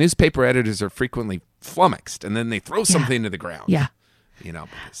 Is that newspaper editors are frequently flummoxed, and then they throw something to the ground. Yeah. You know,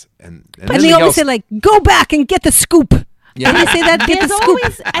 and And they always say like, "Go back and get the scoop." Can you say that? Get the There's scoop.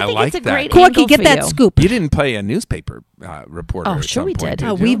 always, I think like it's a that. great Corky, angle get for that you. scoop. You didn't play a newspaper reporter. Oh, at sure some we point, did.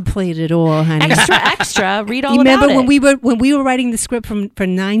 Oh, you? we played it all, honey. Extra. Read all You remember about it. when we were writing the script for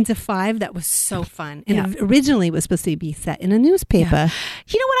 9 to 5? That was so fun. And originally it was supposed to be set in a newspaper.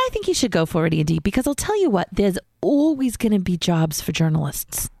 You know what? I think you should go for it, Andy, because I'll tell you what, there's always going to be jobs for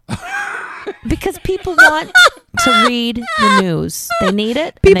journalists. Because people want to read the news. They need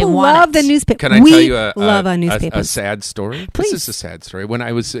it. and People they want love it. the newspaper. Can I we tell you love our a newspapers. sad story? Please. This is a sad story. When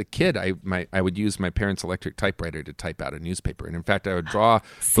I was a kid, I would use my parents' electric typewriter to type out a newspaper, and in fact, I would draw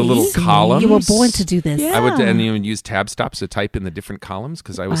the little columns. You were born to do this. Yeah. I would and even use tab stops to type in the different columns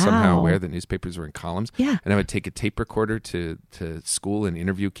because I was somehow Wow. aware that newspapers were in columns. Yeah. And I would take a tape recorder to school and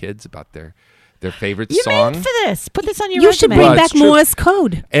interview kids about their favorite You song. made for this. Put this on your You resume. should bring Well, back it's true. Morse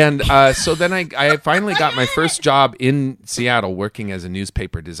code. And so then I finally got my first job in Seattle working as a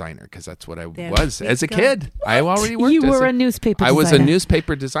newspaper designer because that's what I was you as a go. kid. I already worked You as were a newspaper I was a designer.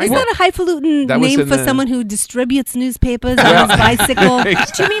 newspaper designer. Is that a highfalutin That was name in for the- someone who distributes newspapers on his bicycle? Do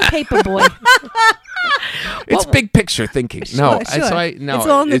you mean paperboy? It's big picture thinking. No, Sure, so sure. no, It's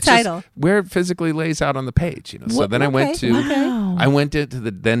all in the it's just title. where it physically lays out on the page. So then I went to Wow. I went into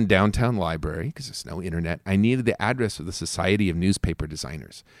the then downtown library because there's no internet. I needed the address of the Society of Newspaper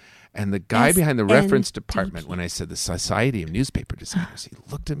Designers. And the guy behind the reference department, when I said the Society of Newspaper Designers, he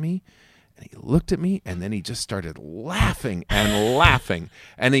looked at me and then he just started laughing and laughing.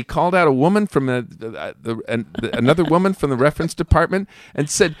 And he called out a woman from another woman from the reference department and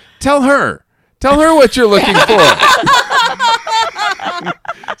said, Tell her what you're looking for.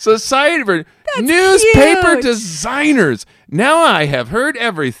 Society for Newspaper cute. Designers. Now I have heard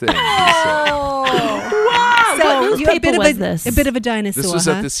everything. he said. So What you're a newspaper bit of was this? a bit of a dinosaur. This was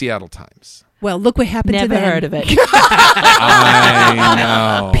huh? at the Seattle Times. Well, look what happened to Never them. heard of it. I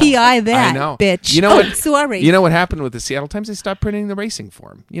know. P.I. that, I know. bitch. You know what? Sorry. You know what happened with the Seattle Times? They stopped printing the racing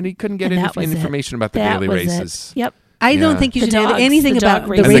form. You couldn't get And any that was it. information about the That daily was races. It. Yep. I don't Yeah. think you The should have dogs, anything the dog about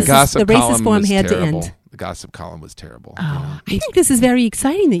the races. And races. the gossip The racist column form was had terrible. to end. The gossip column was terrible. Oh, I think this is very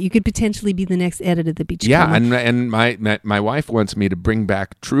exciting that you could potentially be the next editor of the Beach Yeah, Column. and my wife wants me to bring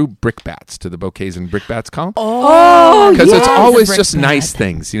back true brickbats to the Bouquets and Brickbats column. Oh, Because it's yes. always The just brickbat. nice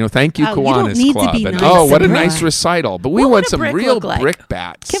things. Thank you, Oh, you don't Kiwanis need to Club. be And nice what a and nice bright. recital. But we What want would a some brick real look like?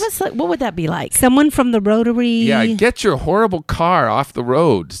 brickbats. Give us what would that be like? Someone from the Rotary. Yeah, get your horrible car off the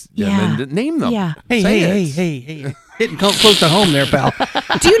road. Yeah. And name them. Yeah. Hey, Say hey, it. hey. Hitting close to home there, pal.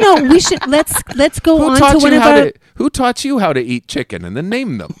 Do you know we should let's go Who on taught to you one of how our to? Who taught you how to eat chicken and then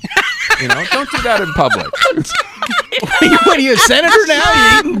name them? Don't do that in public. What are you, a senator now?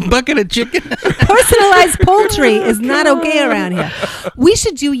 You eating a bucket of chicken? personalized poultry is not okay around here. We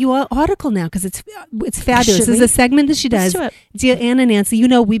should do your article now because it's fabulous. Should There's we? a segment that she Let's does. do it. Dear Ann and Nancy,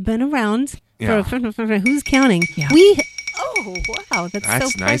 we've been around. Yeah. For who's counting? Yeah. Oh wow, that's so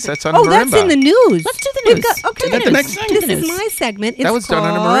That's nice. pleasant. That's on Oh, that's marimba. in the news. Let's do the We've news. got- okay, Is that the next this segment? is my segment. It's That was done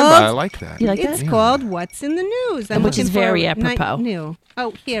on a called- marimba. I like that. You like It's that? called "What's in the News," I'm Which is looking for very night apropos. New.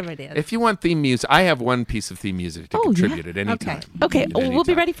 Oh, here it is. If you want theme music, I have one piece of theme music to Oh, contribute yeah? at any Okay. time. Okay. At Oh, any we'll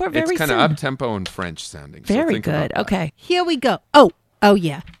be time. ready for it very It's kind of soon. up tempo and French sounding. so Very think about good. that. Okay. Here we go. Oh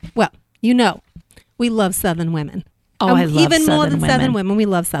yeah. Well, we love Southern women. Oh, I love even more Southern than Southern women. women. We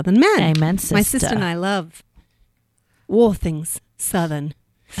love Southern men. Amen, My sister. sister and I love all things Southern.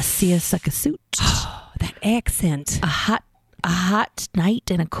 A seersucker suit. That accent A hot night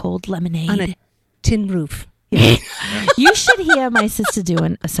and a cold lemonade. on a tin roof. You should hear my sister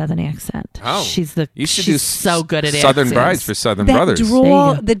doing a southern accent. Oh, she's you should do so good at Southern accents. Brides for Southern That Brothers. drawl,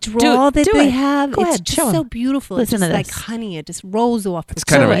 There you go. the drawl that Do they it. have, Go it's ahead, just show 'em. so beautiful. Listen it's to just this. like honey. It just rolls off. It's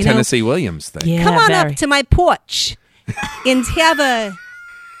kind of a you know? Tennessee Williams thing. Yeah, Come on very. up to my porch and have a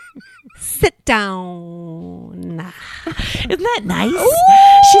sit down. Isn't that nice?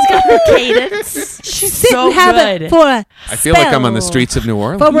 She's got her cadence. She's Sit so and have good. it for a I feel like I'm on the spell. streets of New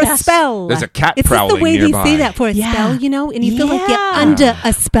Orleans. For a Yes. spell. There's a cat it's prowling just the way nearby. they say that for a Yeah. spell, and you feel like you're Yeah. under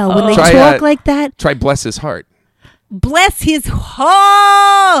a spell when they Try, talk like that. Try Bless His Heart. Bless his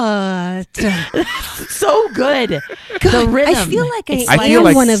heart. So good. The rhythm. I feel like It's I I feel am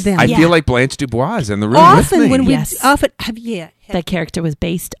like one of them. I Yeah. feel like Blanche Dubois in the room with Often me. when we Yes. that character was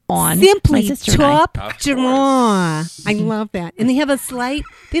based on my simply sister and I. top Of draw. I love that. And they have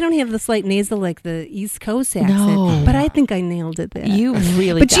they don't have the slight nasal like the East Coast accent. No. But I think I nailed it there. You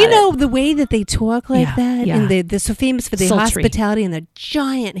really But got you it. know the way that they talk like Yeah, that, yeah. and they're so famous for their Sultry. hospitality and their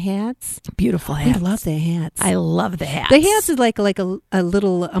giant hats. Beautiful I hats. love their hats. I love the hats. The hats is like a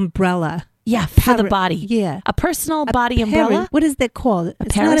little umbrella. Yeah, for the Para- body. yeah. A personal body Para- umbrella. What is that called?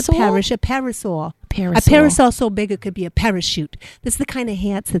 It's parasol? not a parish, a parasol. parasol. A parasol so big it could be a parachute. This is the kind of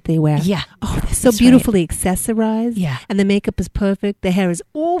hats that they wear. Yeah. Oh, they're so beautifully accessorized. Yeah. And the makeup is perfect. The hair is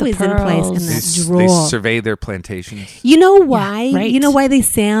always in place in that They drawer. survey their plantations. You know why? Yeah, right. You know why they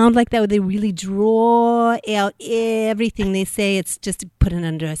sound like that? They really draw out everything they say. It's just putting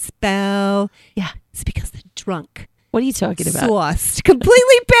under a spell. Yeah. It's because they're drunk. What are you talking about? Sauced.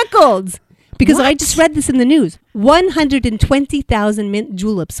 Completely pickled. Because I just read this in the news. 120,000 mint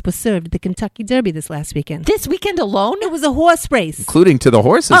juleps were served at the Kentucky Derby this last weekend. This weekend alone? It was a horse race. Including to the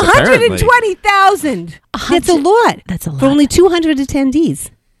horses, apparently. 120,000. That's a lot. That's a lot. For only 200 attendees.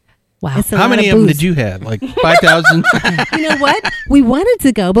 Wow. That's a How lot many of of them booze. did you have? Like 5,000? You know what? We wanted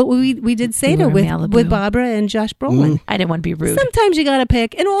to go, but we did Seder were in with Malibu. Barbara and Josh Brolin. I didn't want to be rude. Sometimes you got to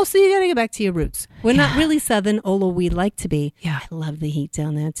pick, and also you got to go back to your roots. We're not really Southern, although we'd like to be. Yeah. I love the heat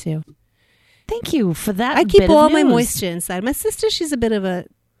down there, too. Thank you for that. I keep bit of all my news. moisture inside. My sister, she's a bit of a...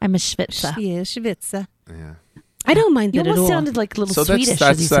 I'm a schwitzer. Yeah, Schwitzer. Yeah. I don't mind You that at all. almost sounded like a little So Swedish. that's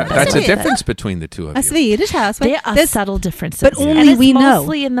as you said that's that. a difference between the two of A you. Swedish house. There are There's- subtle differences. but only and it's we know.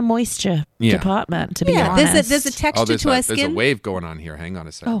 mostly in the moisture Yeah. department, to be Yeah, honest. there's a texture There's to our there's a skin. wave going on here. Hang on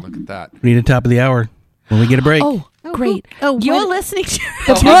a second. Look at that. Read the top of the hour when we get a break. Oh, great. You're what- listening to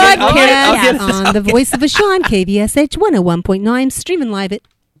The the broadcast on the Voice of Vashon, KVSH 101.9, streaming live at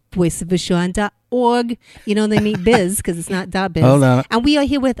voiceofvashon.org. You know, they meet Biz because it's not .biz. Hold on. And we are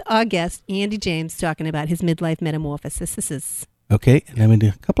here with our guest, Andy James, talking about his midlife metamorphosis. This is... Okay, and then we do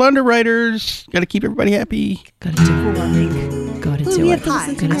a couple underwriters. Got to keep everybody happy. Gotta do it. Gotta do it. Hi,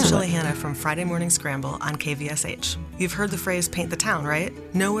 listen to I'm that. Julie Hanna from Friday Morning Scramble on KVSH. You've heard the phrase paint the town, right?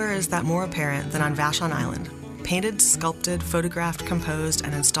 Nowhere is that more apparent than on Vashon Island. Painted, sculpted, photographed, composed,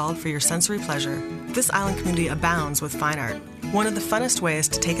 and installed for your sensory pleasure, this island community abounds with fine art. One of the funnest ways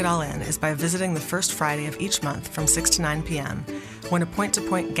to take it all in is by visiting the first Friday of each month from 6 to 9 p.m., when a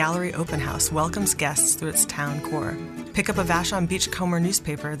point-to-point gallery open house welcomes guests through its town core. Pick up a Vashon Beachcomber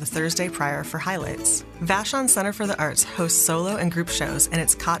newspaper the Thursday prior for highlights. Vashon Center for the Arts hosts solo and group shows in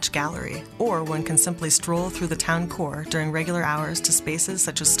its Koch Gallery, or one can simply stroll through the town core during regular hours to spaces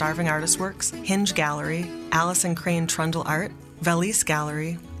such as Starving Artist Works, Hinge Gallery, Allison Crane Trundle Art, Valise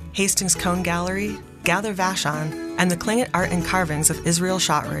Gallery, Hastings Cone Gallery, Gather Vashon, and the Klingit Art and Carvings of Israel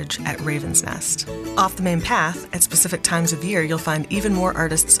Shotridge at Raven's Nest. Off the main path, at specific times of year, you'll find even more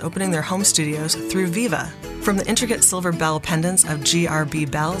artists opening their home studios through Viva, from the intricate silver bell pendants of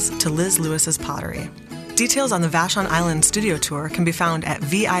GRB Bells to Liz Lewis's pottery. Details on the Vashon Island studio tour can be found at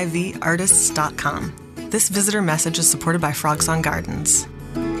vivartists.com. This visitor message is supported by Frog Song Gardens.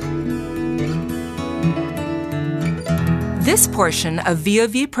 This portion of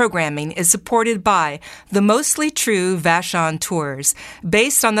VOV programming is supported by the Mostly True Vashon Tours.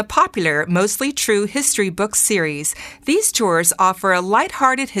 Based on the popular Mostly True history book series, these tours offer a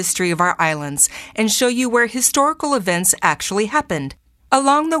lighthearted history of our islands and show you where historical events actually happened.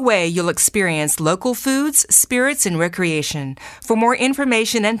 Along the way, you'll experience local foods, spirits, and recreation. For more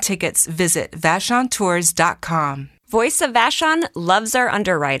information and tickets, visit vashontours.com. Voice of Vashon loves our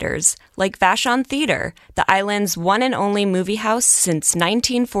underwriters, like Vashon Theater, the island's one and only movie house since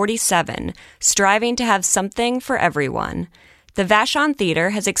 1947, striving to have something for everyone. The Vashon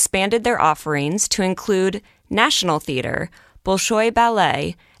Theater has expanded their offerings to include National Theater, Bolshoi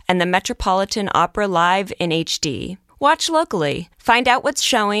Ballet, and the Metropolitan Opera Live in HD. Watch locally. Find out what's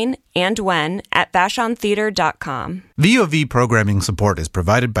showing and when at vashontheater.com. VOV programming support is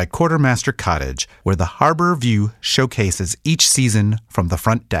provided by Quartermaster Cottage, where the harbor view showcases each season from the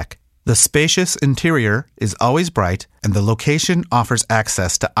front deck. The spacious interior is always bright, and the location offers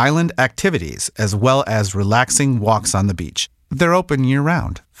access to island activities as well as relaxing walks on the beach. They're open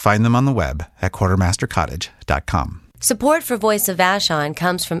year-round. Find them on the web at quartermastercottage.com. Support for Voice of Vashon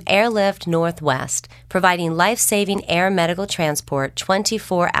comes from Airlift Northwest, providing life-saving air medical transport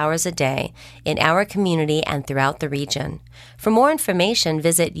 24 hours a day in our community and throughout the region. For more information,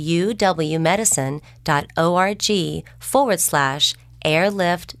 visit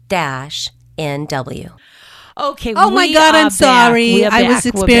uwmedicine.org/airlift-NW. Okay. Oh my God, I'm sorry. I was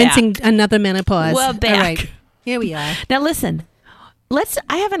experiencing back. another menopause. We're back. All right, here we are. Now listen,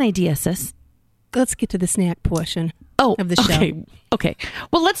 I have an idea, sis. Let's get to the snack portion of the show. Okay.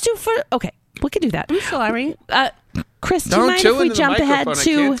 Well, let's do we can do that. I'm sorry. Chris, do Don't you mind chew if we into the jump ahead microphone. I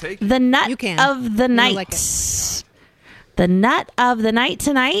to can't take the nut You can. of the I night? like The nut of the night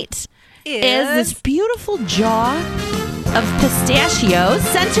tonight is this beautiful jar of pistachios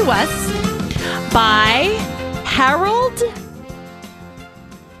sent to us by Harold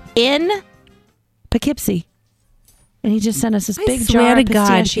in Poughkeepsie. And he just sent us this big jar of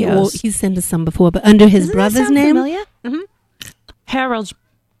pistachios. He's sent us some before, but under his Doesn't brother's that sound name. familiar? Mm-hmm. Harold.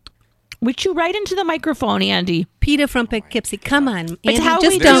 We chew right into the microphone, Andy. Peter from Poughkeepsie. Come on, It's Andy, how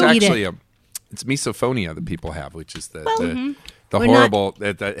just we don't There's eat actually it. it's misophonia that people have, which is the We're horrible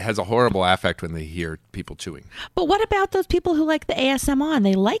that has a horrible affect when they hear people chewing. But what about those people who like the ASMR and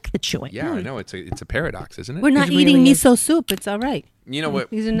they like the chewing? Yeah, I know it's a paradox, isn't it? We're not eating miso soup. It's all right. You know what?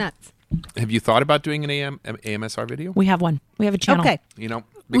 These are nuts. Have you thought about doing an AMSR video? We have one. We have a channel. Okay. You know,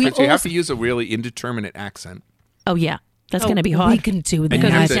 because you have to use a really indeterminate accent. Oh, yeah. That's going to be hard. We can do that. And you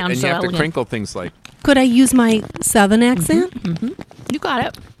have to, sound and so you have to elegant. crinkle things like. Could I use my southern accent? You got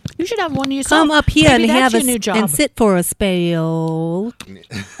it. You should have one yourself. Come up here Maybe and that's have your new a job. and sit for a spell.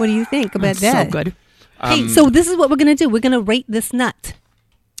 What do you think about that? So good. Hey, so this is what we're going to do. We're going to rate this nut.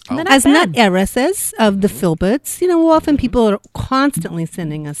 They're not As bad. Nut Era says of the Filberts, you know, often people are constantly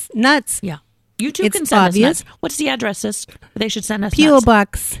sending us nuts. Yeah. You too It's can send obvious. us nuts. What's the address? They should send us P.O. nuts.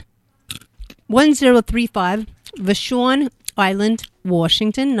 Box 1035, Vashon Island,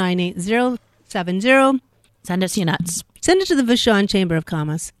 Washington 98070. Send us your nuts. Send it to the Vashon Chamber of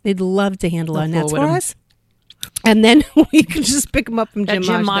Commerce. They'd love to handle We'll our nuts for forward 'em. us. And then we can just pick them up from Jim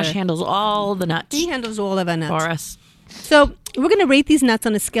Jim Marsh. Marsh there. handles all the nuts He handles all of our nuts. for us. So we're going to rate these nuts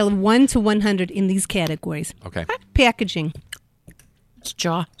on a scale of 1 to 100 in these categories. Okay. Packaging. It's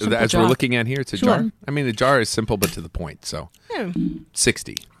jaw. Simple As jaw. we're looking at here, it's a Sure. jar. I mean, the jar is simple but to the point. So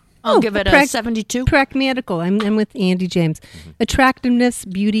 60. I'll give it a prac- 72. Pragmatical. I'm with Andy James. Attractiveness,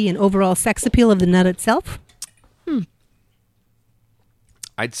 beauty, and overall sex appeal of the nut itself.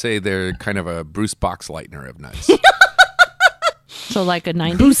 I'd say they're kind of a Bruce Boxleitner of nuts. So like a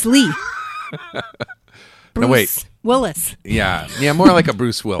 90. Bruce Lee. No, wait. Willis. Yeah, more like a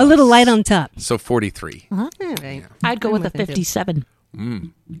Bruce Willis. A little light on top. So 43. All right. I'd go I'm with a with it, too. 57.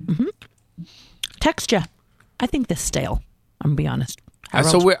 Texture. I think this stale. I'm going to be honest.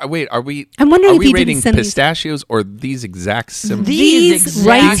 So wait, are we? I'm wondering are if we you didn't rating send these- pistachios or these exact symbols? These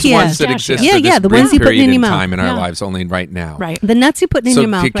right These here. ones that exist Yeah, for this yeah, the brief ones you put period in your mouth. time in our Yeah. lives, only right now. Right. The nuts you're putting in So your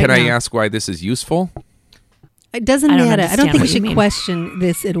mouth can right I now. ask why this is useful? It doesn't I don't matter. I don't understand think you what you should mean. question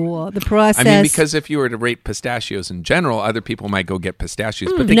this at all. The process. I mean, because if you were to rate pistachios in general, other people might go get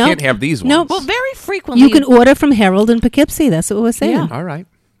pistachios, but they no. can't have these ones. No. Well, very frequently. you can order from Harold in Poughkeepsie. That's what we're saying. Yeah. All right.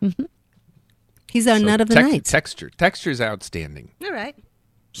 He's our So nut of the night. Texture's outstanding. All right.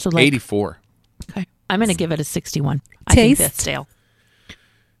 So like, 84. Okay. I'm going to give it a 61. I think Taste? that's stale.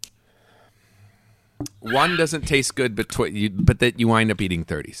 One doesn't taste good, but that you wind up eating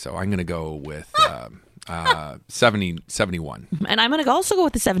 30. So I'm going to go with 71. And I'm going to also go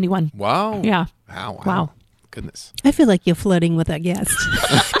with the 71. Wow. Yeah. Wow. Goodness. I feel like you're flirting with our guest.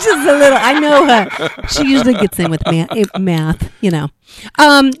 Just a little. I know her. She usually gets in with math, you know.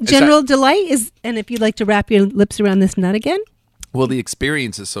 General delight is, and if you'd like to wrap your lips around this nut again. Well, the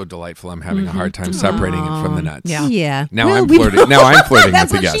experience is so delightful. I'm having a hard time separating it from the nuts. Yeah. Yeah. Now Well, I'm flirting. Now I'm flirting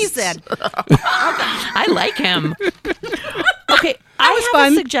That's with the what she guests. said. I like him. Okay. I was have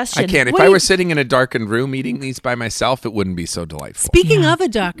fun. a suggestion. I can't. If What I do were you- sitting in a darkened room eating these by myself, it wouldn't be so delightful. Speaking of a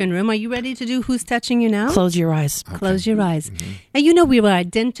darkened room, are you ready to do Who's Touching You Now? Close your eyes. Close your eyes. Now, you know we were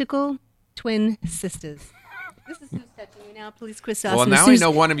identical twin sisters. This is Who's Touching You Now. Please, Chris Well, Austin. now I Susan-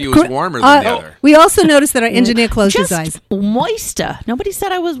 know one of you is warmer than the other. We also noticed that our engineer closed Just his eyes. moister. Nobody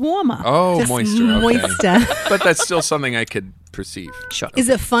said I was warmer. Oh, Just moisture. Okay. moister. But that's still something I could perceive. Sure. Is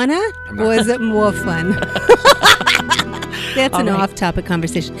it funner not- or is it more fun? That's an All right. off-topic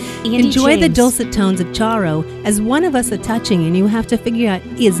conversation. Andy Enjoy the James. dulcet tones of Charo as one of us are touching, and you have to figure out,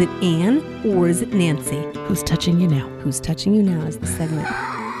 is it Anne or is it Nancy? Who's touching you now? Who's touching you now is the segment.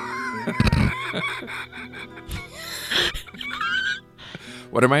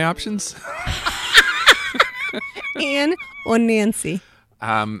 What are my options? Anne or Nancy?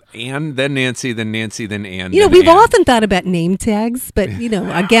 Anne, then Nancy, then Nancy, then Anne. You know, then we've Anne. often thought about name tags, but, you know,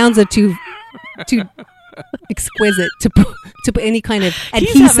 our gowns are too exquisite to put any kind of He's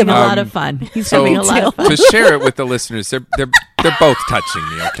adhesive having a on. lot of fun. He's So having a lot of fun. to share it with the listeners, they're both touching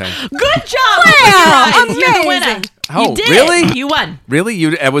me. Okay. Good job. Wow, You're the winner. amazing. Oh, You did really? it. You won. Really?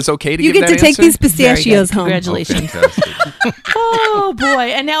 It was okay to You give get that to take answer? these pistachios home. Congratulations. Oh, fantastic. Oh, boy.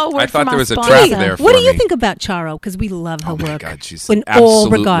 And now a word I thought from there our was a sponsor. trap there What for do you me. think about Charo? Because we love her Oh my work. God, she's in all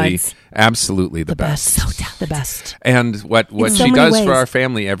absolutely, regards. absolutely the best. The best. And what In so she many does ways. for our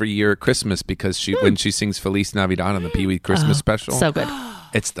family every year at Christmas, because when she sings Feliz Navidad on the Pee Wee Christmas special, So good.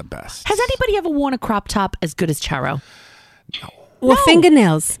 it's the best. Has anybody ever worn a crop top as good as Charo? Or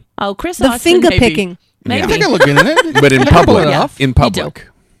fingernails. Oh, Chris The Austin, finger maybe. picking. Maybe. I think I look good in it. But in Pull public, it off. in public,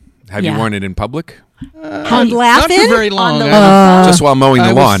 have Yeah. you worn it in public? On Not laughing? for very long. the Just while mowing the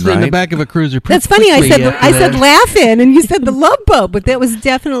I lawn, was in the right? back of a cruiser. That's funny. I quickly said after that. laughing, and you said the Love Boat, but that was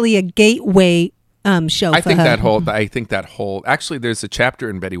definitely a gateway show. I for think her. I think that whole. Actually, there's a chapter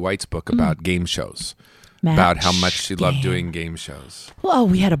in Betty White's book about game shows. About how much she loved doing game shows. Oh,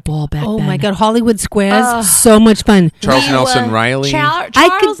 we had a ball back then. Oh my God, Hollywood Squares, so much fun. Charles Nelson Riley.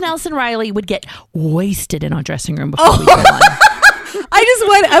 Charles Nelson Riley would get wasted in our dressing room before we go on.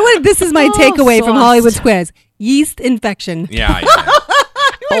 This is my takeaway from Hollywood Squares. Yeast infection. Yeah.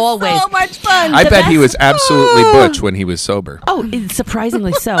 Always. So much fun. I bet he was absolutely butch when he was sober. Oh,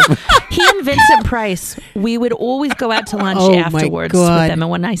 surprisingly so. He and Vincent Price, we would always go out to lunch afterwards with them. And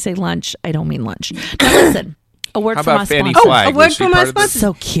when I say lunch, I don't mean lunch. Now listen, a word from our sponsor. A word from our sponsor.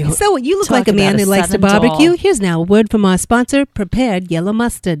 So cute. So you look like a man who likes to barbecue. Here's now a word from our sponsor, Prepared Yellow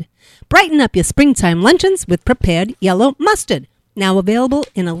Mustard. Brighten up your springtime luncheons with Prepared Yellow Mustard. Now available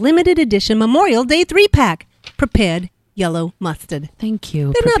in a limited edition Memorial Day 3-pack. Prepared Yellow Mustard. Thank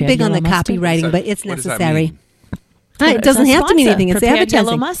you. They're not big on the copywriting, but it's necessary. It doesn't have to mean anything. It's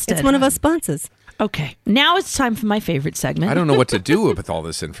advertising. It's one of our sponsors. Okay. Now it's time for my favorite segment. I don't know what to do with all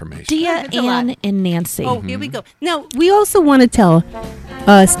this information. Dia, Ann, and Nancy. Oh, here we go. Now, we also want to tell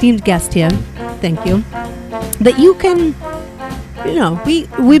esteemed guest here, thank you, that you can,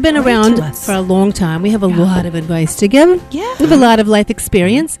 we've been around for a long time. We have a lot of advice to give. Yeah. We have a lot of life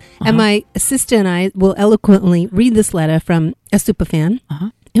experience. And my sister and I will eloquently read this letter from a superfan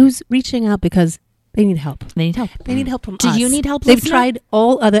who's reaching out because they need help. They need help. They need help from us. Do you need help? They've tried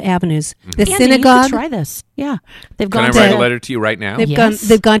all other avenues. The Yeah, synagogue. you could try this. Yeah. They've gone Can I write a letter to you right now? They've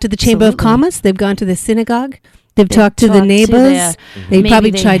gone to the Chamber of Commerce. They've gone to the synagogue. They've talked to the talked to neighbors. They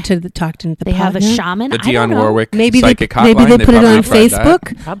probably they- tried to talk to the They have a partner. shaman. The I don't Dionne know. Warwick Maybe psychic hotline. maybe they put it probably on tried that.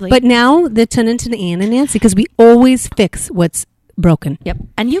 Facebook. Probably. But now they're turning to Ann and Nancy because we always fix what's broken. Yep.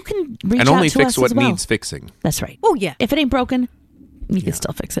 And you can reach And out only to fix us what as well. needs fixing. That's right. Oh, yeah. If it ain't broken, you can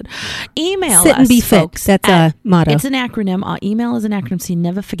still fix it. Email Sit us, and be fit. folks, That's at- our motto. It's an acronym. Our email is an acronym, so you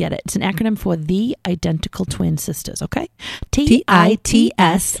never forget it. It's an acronym for The Identical Twin Sisters, okay?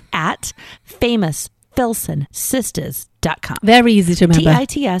 TITS at FamousFilsonSisters.com. Very easy to remember.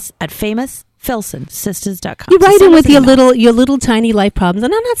 TITS at FamousFilsonSisters.com. You write So in send with us an email. your little tiny life problems,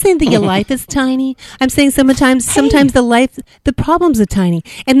 and I'm not saying that your life is tiny. I'm saying sometimes the problems are tiny,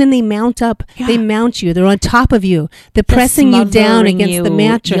 and then they mount up. Yeah. They mount you. They're on top of you. They're pressing you down smothering against the you.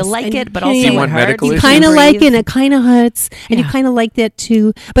 mattress. You like and it, but you also You it want hurts. medical You issues? kind of like it, Breathe. and it kind of hurts, and you Yeah. kind of like that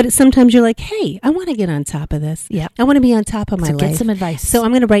too. But sometimes you're like, hey, I want to get on top of this. Yep. I want to be on top of my So life. get some advice. So I'm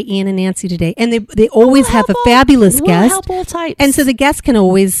going to write Ann and Nancy today, and they always have a fabulous We'll guest. help all types. And so the guests can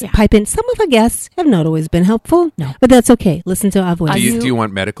always Yeah. pipe in. Some of our guests have not always been helpful. No. But that's okay. Listen to our voice. Do you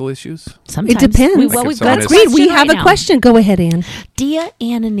want medical issues? Sometimes. It depends. Like if we've someone got a is- Great. We question have right a now. question. Go ahead, Ann. Dear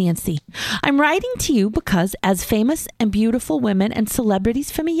Ann and Nancy, I'm writing to you because as famous and beautiful women and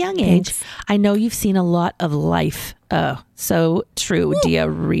celebrities from a young age, Thanks. I know you've seen a lot of life. Oh, so true, dear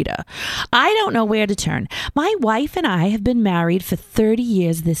Rita. I don't know where to turn. My wife and I have been married for 30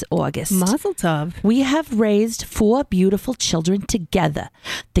 years this August. Mazel tov. We have raised 4 beautiful children together.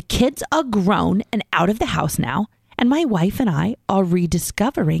 The kids are grown and out of the house now, and my wife and I are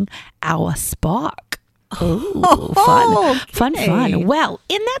rediscovering our spark. Oh, fun. Fun. Well,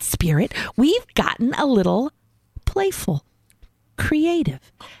 in that spirit, we've gotten a little playful, creative,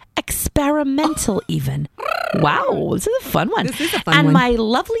 experimental even. Wow, this is a fun one. This is a fun and one. my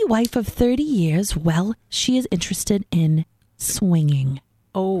lovely wife of 30 years, well, she is interested in swinging.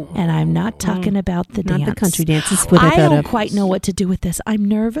 Oh. And I'm not talking about the Not dance. the country dance. This is what I thought don't of. quite know what to do with this. I'm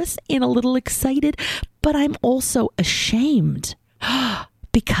nervous and a little excited, but I'm also ashamed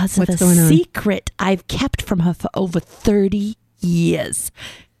because of What's a going on? secret I've kept from her for over 30 years.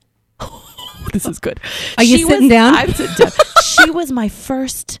 This is good. Are you sitting down? I'm sitting down. She was my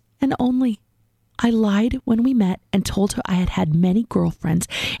first and only. I lied when we met and told her I had had many girlfriends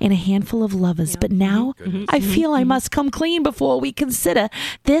and a handful of lovers, but now I feel I must come clean before we consider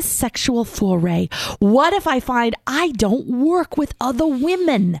this sexual foray. What if I find I don't work with other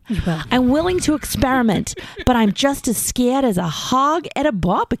women? I'm willing to experiment, but I'm just as scared as a hog at a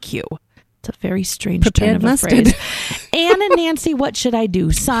barbecue. It's a very strange Prepared turn of a mustard. phrase. Ann and Nancy, what should I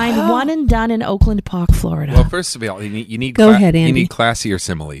do? Signed, one and done in Oakland Park, Florida. Well, first of all, you need Go ahead, You Andy. need classier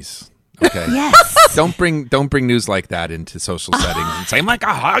similes. Okay. Yes. Don't bring news like that into social settings and say I'm like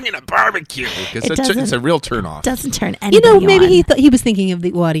a hog in a barbecue because it's a real turnoff. Doesn't turn You anybody know, maybe on. he was thinking of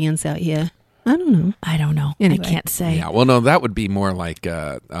the audience out here. I don't know. I don't know. Anyway. I can't say. Yeah. Well, no, that would be more like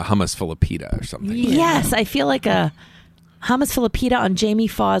a hummus full of pita or something. Yes, I feel like a hummus filipita on Jamie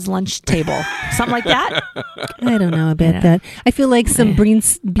Farr's lunch table. Something like that. I don't know about that. I feel like some bean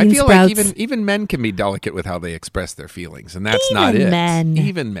I feel sprouts. like even men can be delicate with how they express their feelings, and that's Even not it. men.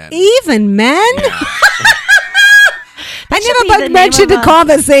 Even men. Even men? never mentioned a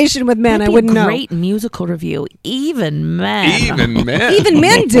conversation with men. I wouldn't know. Great musical review. Even men. Even men. Even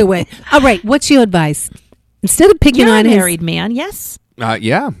men do it. All right. What's your advice? Instead of picking You're on a married man, yes?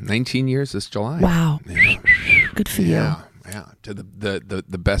 19 years this July. Wow. Yeah. Good for you. Yeah. To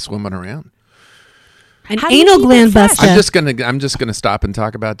the best woman around. An anal gland buster. I'm just gonna stop and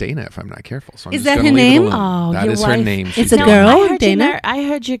talk about Dana if I'm not careful. So I'm Is just that gonna her leave it name? alone. That your is wife. her name. It's She's a not- girl, Dana. I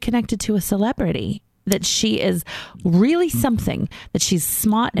heard you're connected to a celebrity. That she is really something. That she's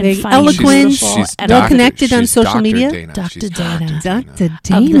smart and Very funny, eloquent. She's and well connected on she's social Dr. media. Dana. Dr. She's Dana. Dr. of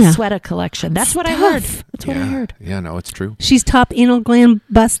Dana. the sweater collection. That's what I heard. That's what I heard. Yeah, no, it's true. She's top anal gland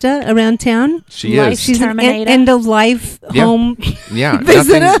buster around town. She is. She's an Terminator. end of life home Yeah,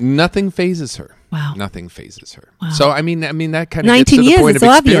 visitor. nothing phases her. Wow. Nothing phases her. Wow. So I mean that kind of 19 gets to the years, point it's of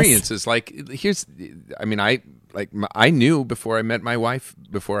obvious. experience. Is like I knew before I met my wife,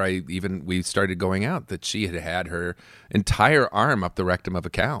 before we started going out, that she had her entire arm up the rectum of a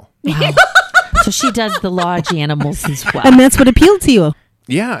cow. Wow. So she does the large animals as well. And that's what appealed to you.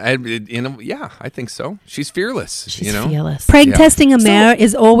 Yeah, I think so. She's fearless. She's fearless. Preg testing a mare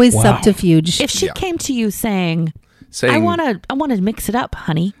is always subterfuge. If she came to you saying, I want to mix it up,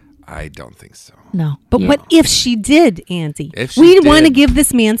 honey. I don't think so. No. But what if she did, Auntie? If she we did. want to give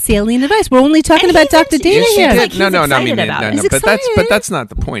this man salient advice. We're only talking about Dr. Dana If she here. did, no. I mean, He's but that's not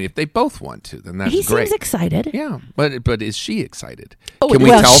the point. If they both want to, then that's He great. seems excited. Yeah, but is she excited? Oh, Can we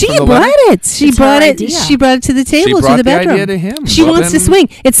well, tell she from the brought letter? it. She It's her brought it. idea. She brought it to the table, brought to the the bedroom. idea to him. She Well, wants to then- swing.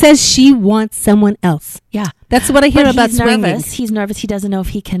 It says she wants someone else. Yeah. That's what I hear But about he's swinging. nervous. He's nervous. He doesn't know if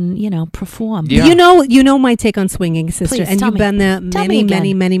he can, perform. Yeah. You know my take on swinging, sister, Please, and tell you've me. been there Tell me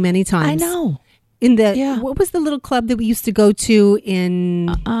many, again. many times. I know. In the what was the little club that we used to go to in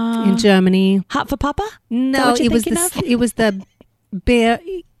Germany? Hot for Papa? No, what you're it was thinking of? it was the bear.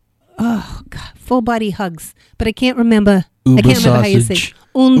 Oh God, full body hugs, but I can't remember. I can't remember how you say sausage.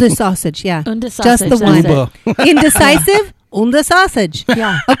 Under sausage. Yeah, Under just sausage, the one. that's Indecisive. Under sausage.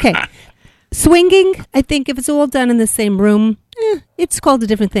 Yeah. Okay. Swinging. I think if it's all done in the same room, it's called a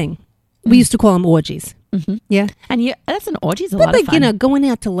different thing. We used to call them orgies. Mm-hmm. Yeah. And that's an orgy's a But lot of fun. going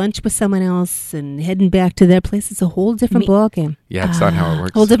out to lunch with someone else and heading back to their place is a whole different ballgame. Yeah, it's not how it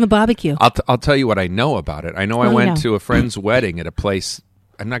works. Whole different barbecue. I'll tell you what I know about it. I know I What do you went know? to a friend's wedding at a place.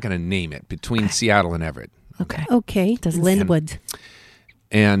 I'm not going to name it, between Seattle and Everett. Okay. Linwood.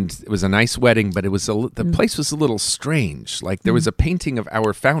 And it was a nice wedding, but it was the place was a little strange. Like there was a painting of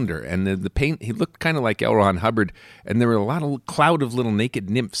our founder, and the paint, he looked kind of like L. Ron Hubbard, and there were a cloud of little naked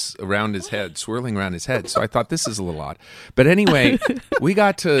nymphs around his head, swirling around his head. So I thought, this is a little odd. But anyway, we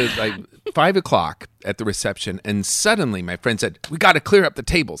got to like 5 o'clock at the reception, and suddenly my friend said, we got to clear up the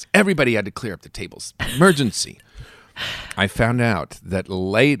tables. Everybody had to clear up the tables. Emergency. I found out that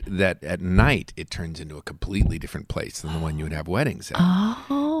at night it turns into a completely different place than the one you would have weddings at.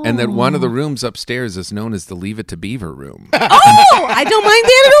 Oh. And that one of the rooms upstairs is known as the Leave It to Beaver room. Oh, I don't mind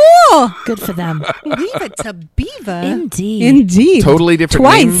that at all. Good for them. Leave it to Beaver. Indeed. Totally different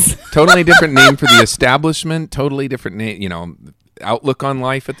Twice. name. Totally different name for the establishment. Totally different name, outlook on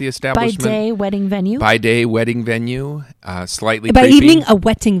life at the By establishment. day, wedding venue. By day, wedding venue. Slightly By creepy. evening, a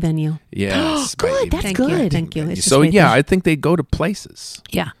wetting venue. Yes. by Good. evening. That's Thank good. you. Thank you. It's just So right yeah, there. I think they go to places.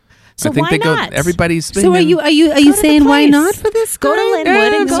 Yeah. So I think why they not? go. Everybody's. So are you Go to the saying why place. not for this? Go to guy?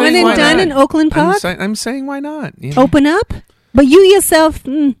 Linwood and go One to and why done not? in Oakland Park. I'm saying why not? Open up, but you yourself.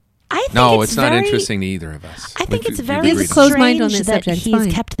 I think No, it's it's not very- interesting to either of us. I think We've- it's we've very agreed on closed that. mind on strange this that subject. he's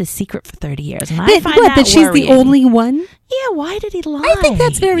Fine. kept the secret for 30 years. And I That, find what? that That she's worrying. the only one. Yeah, why did he lie? I think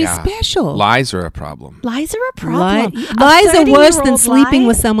that's very Yeah. special. Lies are a problem. Lies are a problem. A Lies are worse than 30-year-old sleeping lie?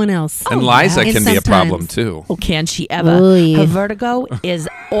 with someone else. And Liza yeah. can be a problem Sometimes. too. Oh, can she ever? Oh, yeah. Her vertigo is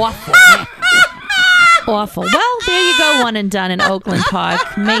awful. Awful. Well, there you go, one and done in Oakland Park.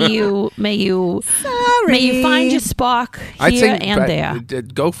 May you find your spark I'd here say and there.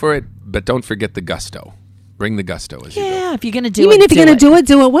 Go for it, but don't forget the gusto. Bring the gusto as you go. Yeah, if you're gonna do You it, mean if you're going to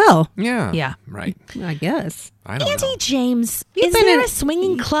do it well? Yeah. Yeah. Right. I guess. I don't Auntie know. James, You've is been there in- a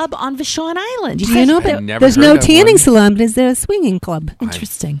swinging club on Vashon Island? Do you know I've that never there's heard no of tanning one. salon, but is there a swinging club?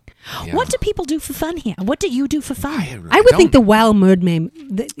 Interesting. Yeah. What do people do for fun here? What do you do for fun? I would think the Wild Mermaid.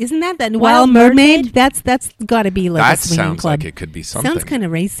 Isn't that Wild Wild Mermaid? That's got to be like That a swinging sounds club. like it could be something. Sounds kind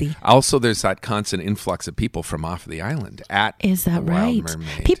of racy. Also, there's that constant influx of people from off the island at Is that the Wild right?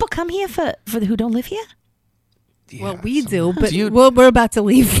 Mermaid. People come here for the who don't live here? Yeah, Well, we do, but Do you- we're about to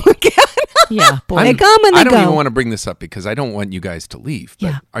leave. Yeah, boy. They come and they I don't go. even want to bring this up because I don't want you guys to leave. But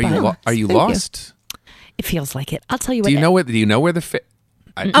Yeah, are you but- are you Thank you. lost? It feels like it. I'll tell you what. Do you know where the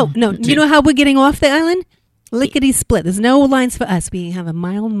Oh no! You know how we're getting off the island? Lickety split. There's no lines for us. We have a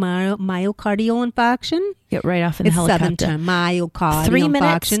myocardial infarction. Get right off in the It's helicopter. Southern term, myocardial 3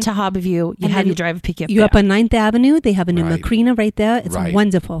 minutes infarction. to Hobbyview. You have your driver pick you up. You're up there. on 9th Avenue. They have a new Right. Macrina right there. It's Right.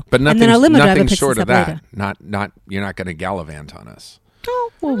 wonderful. But and then our limo driver nothing picks short us of up that. later. Not. You're not going to gallivant on us.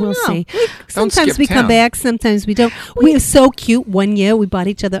 Oh, well, we'll No. see. Sometimes skip we come town. back. Sometimes we don't. We are so cute. One year we bought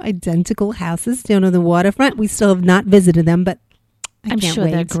each other identical houses down on the waterfront. We still have not visited them, but I I'm can't sure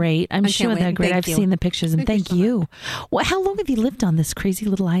wait. they're great. I'm I sure can't they're wait. great. Thank I've you. seen the pictures, and thank you. Well, how long have you lived on this crazy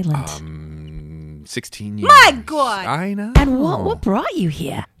little island? 16 years. My God. I know. And what brought you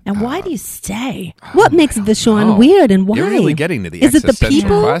here? And why do you stay? What makes Vashon know. weird and why? You're really getting to the Is it the existential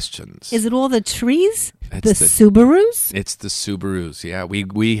people? questions. Is it all the trees? It's the Subarus? It's the Subarus. Yeah,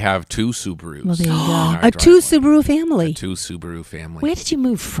 we have 2 Subarus. Well, there you in go. our A two driveway. Subaru family. 2 Subaru family. Where did you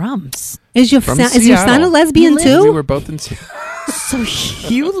move from? Is your From son, is your son a Seattle. lesbian You too? We were both in Seattle. So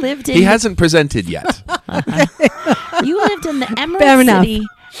you lived in He hasn't presented yet. you lived in the Fair Emerald enough. City,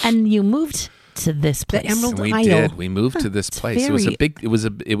 and you moved to this place. Emerald We Isle. did. We moved to this place. It was a very- big.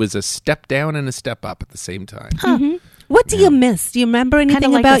 It was a step down and a step up at the same time. What do you miss? Do you remember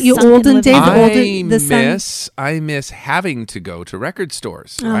anything like about the your sunken olden living days? The sun. I miss having to go to record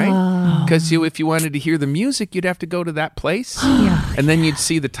stores, right? Because if you wanted to hear the music, you'd have to go to that place, Yeah. and then you'd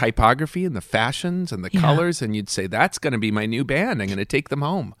see the typography and the fashions and the Yeah. colors, and you'd say, "That's going to be my new band. I'm going to take them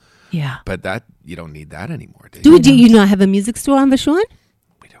home." Yeah. But that you don't need that anymore, do you? Do you not have a music store on Vashon?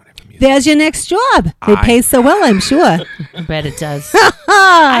 We don't have a music. There's your next job. They pay so well, I'm sure. I bet it does.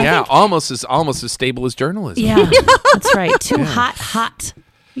 Yeah, almost as stable as journalism. Yeah, that's right. Too hot.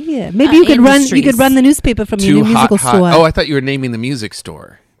 Yeah, maybe you could run. You could industries. run the newspaper from your Too new musical hot. store. Oh, I thought you were naming the music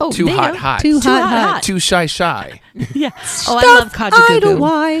store. Oh, Too there. hot. Too hot. Too shy. Yeah. Oh, I love Idle, Kajagoogoo.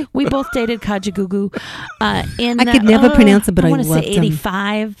 why? We both dated Kajagoogoo. In, I could never pronounce it, but I want to say loved him.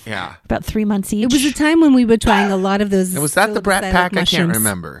 85. Yeah. About 3 months each. It was a time when we were trying a lot of those. And was that the Brat psilocybin Pack? I can't mushrooms.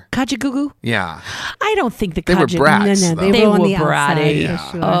 remember. Kajagoogoo? Yeah. I don't think the They were Kajagoogoo. brats. No, though. they were on the bratty.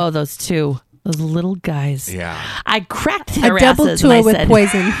 outside, for sure. Oh, those two. Those little guys. Yeah. I cracked A their double asses tour and I with said,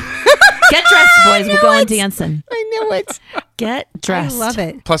 poison. get dressed, boys. We're going dancing. I knew it. Get dressed. I love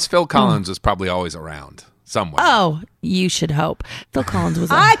it. Plus, Phil Collins was probably always around somewhere. Oh, you should hope. Phil Collins was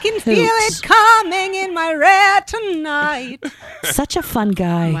I can feel it coming in my red tonight. Such a fun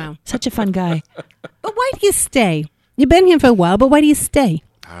guy. Wow. Such a fun guy. But why do you stay? You've been here for a while, but why do you stay?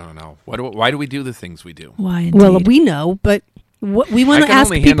 I don't know. Why do we do the things we do? Why indeed? Well, we know, but we want I to can ask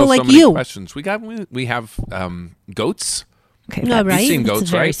only people handle like so many you. questions. We have goats. Okay, No, that's- right? You've seen that's goats,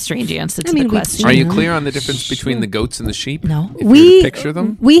 a very right? strange answer to I mean, the we've question. seen Are you them. clear on the difference between the goats and the sheep? No. If you were to picture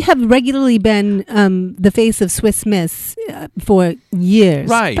them. We have regularly been the face of Swiss Miss for years.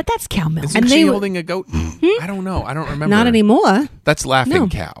 Right. But that's cow milk. Isn't And she they were- holding a goat? I don't know. I don't remember. Not anymore. That's Laughing No.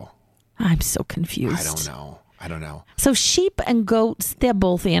 Cow. I'm so confused. I don't know. So sheep and goats, they're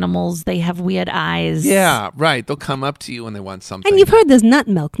both animals. They have weird eyes. Yeah, right. They'll come up to you when they want something. And you've heard there's nut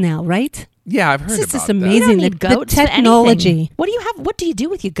milk now, right? Yeah, I've heard This is about just that. You amazing. don't need The goats for technology. anything. What do you have? What do you do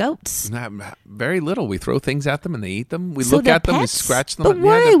with your goats? Very little. We throw things at them and they eat them. We So look they're at them, we pets? scratch them. But Yeah,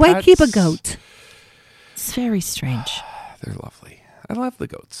 why? they're Why keep a pets. goat? It's very strange. They're lovely. I love the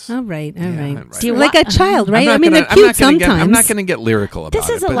goats. All right, all Yeah, right. right. Do you Like want- a child, right? I'm I not mean, gonna- they're cute I'm sometimes. not going to get lyrical about it.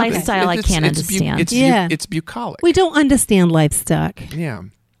 This is a but lifestyle I can't understand. Yeah. It's bucolic. We don't understand livestock. Yeah.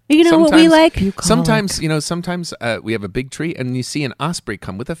 You know what we like? Sometimes we have a big tree and you see an osprey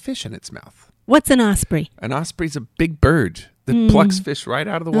come with a fish in its mouth. What's an osprey? An osprey's a big bird that plucks fish right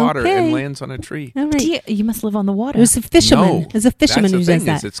out of the water and Okay. lands on a tree. All right. You must live on the water. There's a fisherman. No, There's a fisherman who that's the does thing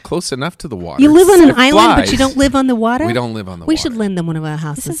that. is it's close enough to the water. You live on an It island, but flies. you don't live on the water? We don't live on the We water. should lend them one of our This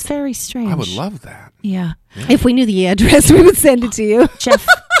houses. is very strange. I would love that. Yeah. If we knew the address, we would send it to you. Jeff,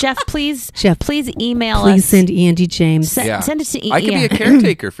 please email Please us. send Andy James. Send it to I could be a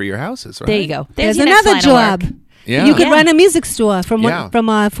caretaker for your houses, right? There you go. There's your next another line of work. job. Yeah. You could Yeah. run a music store from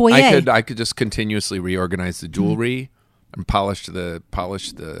our foyer. I could just continuously reorganize the jewelry and polish the The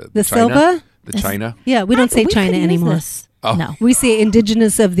china, silver? the china. Yeah, we don't say We China could use anymore. this. Oh. No. We say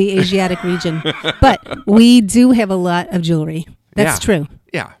indigenous of the Asiatic region. But we do have a lot of jewelry. That's Yeah. true.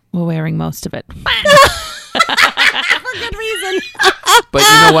 Yeah. We're wearing most of it. For good reason. But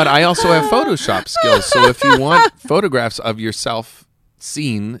you know what? I also have Photoshop skills. So if you want photographs of yourself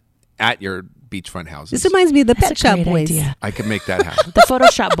seen at your beachfront houses, This reminds me of the That's Pet a Shop great Boys. idea. I could make that happen. The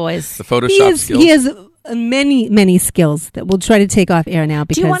Photoshop boys. The Photoshop skills. He has many skills that we'll try to take off air now.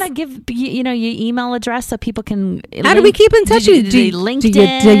 Because Do you want to give your email address so people can? How do we keep in touch with you? Do Do you you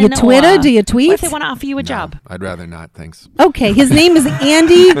LinkedIn? Twitter? or Do you tweet? What if they want to offer you a job? I'd rather not. Thanks. Okay, his name is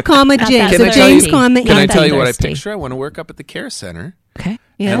Andy, Not James. that So Can I tell James, you? comma Can I Andy. tell you what I thirsty. picture? I want to work up at the care center. Okay.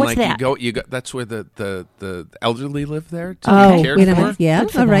 Yeah. And What's that? You go. That's where the elderly live there to Oh, be cared wait a for. minute. Yeah,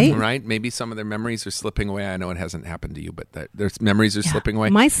 all right. Right. Maybe some of their memories are slipping away. I know it hasn't happened to you, but their memories are slipping away.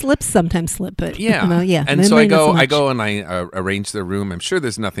 My slips sometimes slip, but Yeah. yeah. And so Mine not so I much. go and I arrange their room. I'm sure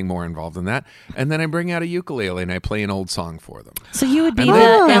there's nothing more involved than that. And then I bring out a ukulele and I play an old song for them. So you would be And the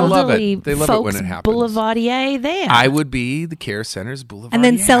they love it. elderly They love it when folks it happens. boulevardier there. I would be the Care Center's Boulevard. And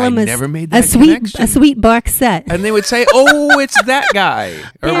then sell them I a, never made a that sweet connection. box set. And they would say, "Oh, it's that guy,"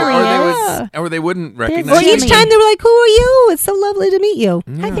 There or they wouldn't recognize. Well, me. each time they were like, "Who are you? It's so lovely to meet you."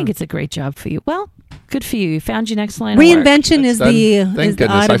 I think it's a great job for you. Well, good for you. You found your next line of work. Reinvention is the Thank is the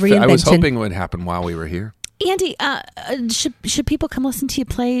goodness. art of reinvention. I was hoping it would happen while we were here. Andy, should people come listen to you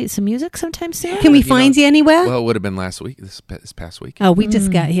play some music sometime soon? Can we find you anywhere? Well, it would have been last week. This past week. Oh, we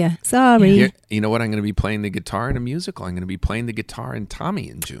just got here. Sorry. You know what? I'm going to be playing the guitar in a musical. I'm going to be playing the guitar in Tommy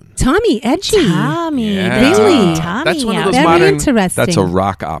in June. Tommy, edgy. Tommy, Yeah. Really? Tommy, That's one of those Very modern. interesting. That's a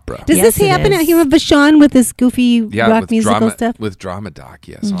rock opera. Does Yes, this happen it at is. here in Vashon with this goofy rock with musical drama, stuff? with Drama Doc.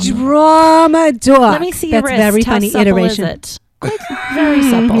 Yes. on Drama Doc. Let me see your That's wrist. very How funny supple iteration. is it? Very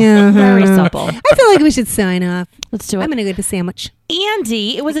supple. Yeah. Very supple. I feel like we should sign off. Let's do it. I'm going to get a sandwich.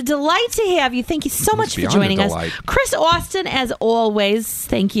 Andy, it was a delight to have you. Thank you so much for beyond a joining us. delight. Chris Austin, as always,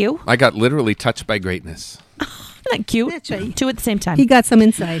 thank you. I got literally touched by greatness. Isn't that cute? That's right. Two at the same time. He got some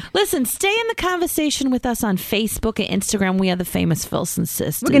inside. Listen, stay in the conversation with us on Facebook and Instagram. We are the Famous Filson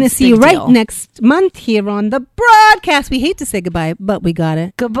Sisters. We're going to see Big you right deal. next month here on the broadcast. We hate to say goodbye, but we got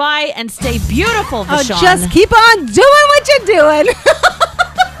it. Goodbye and stay beautiful, Vashon. Just keep on doing what you're doing.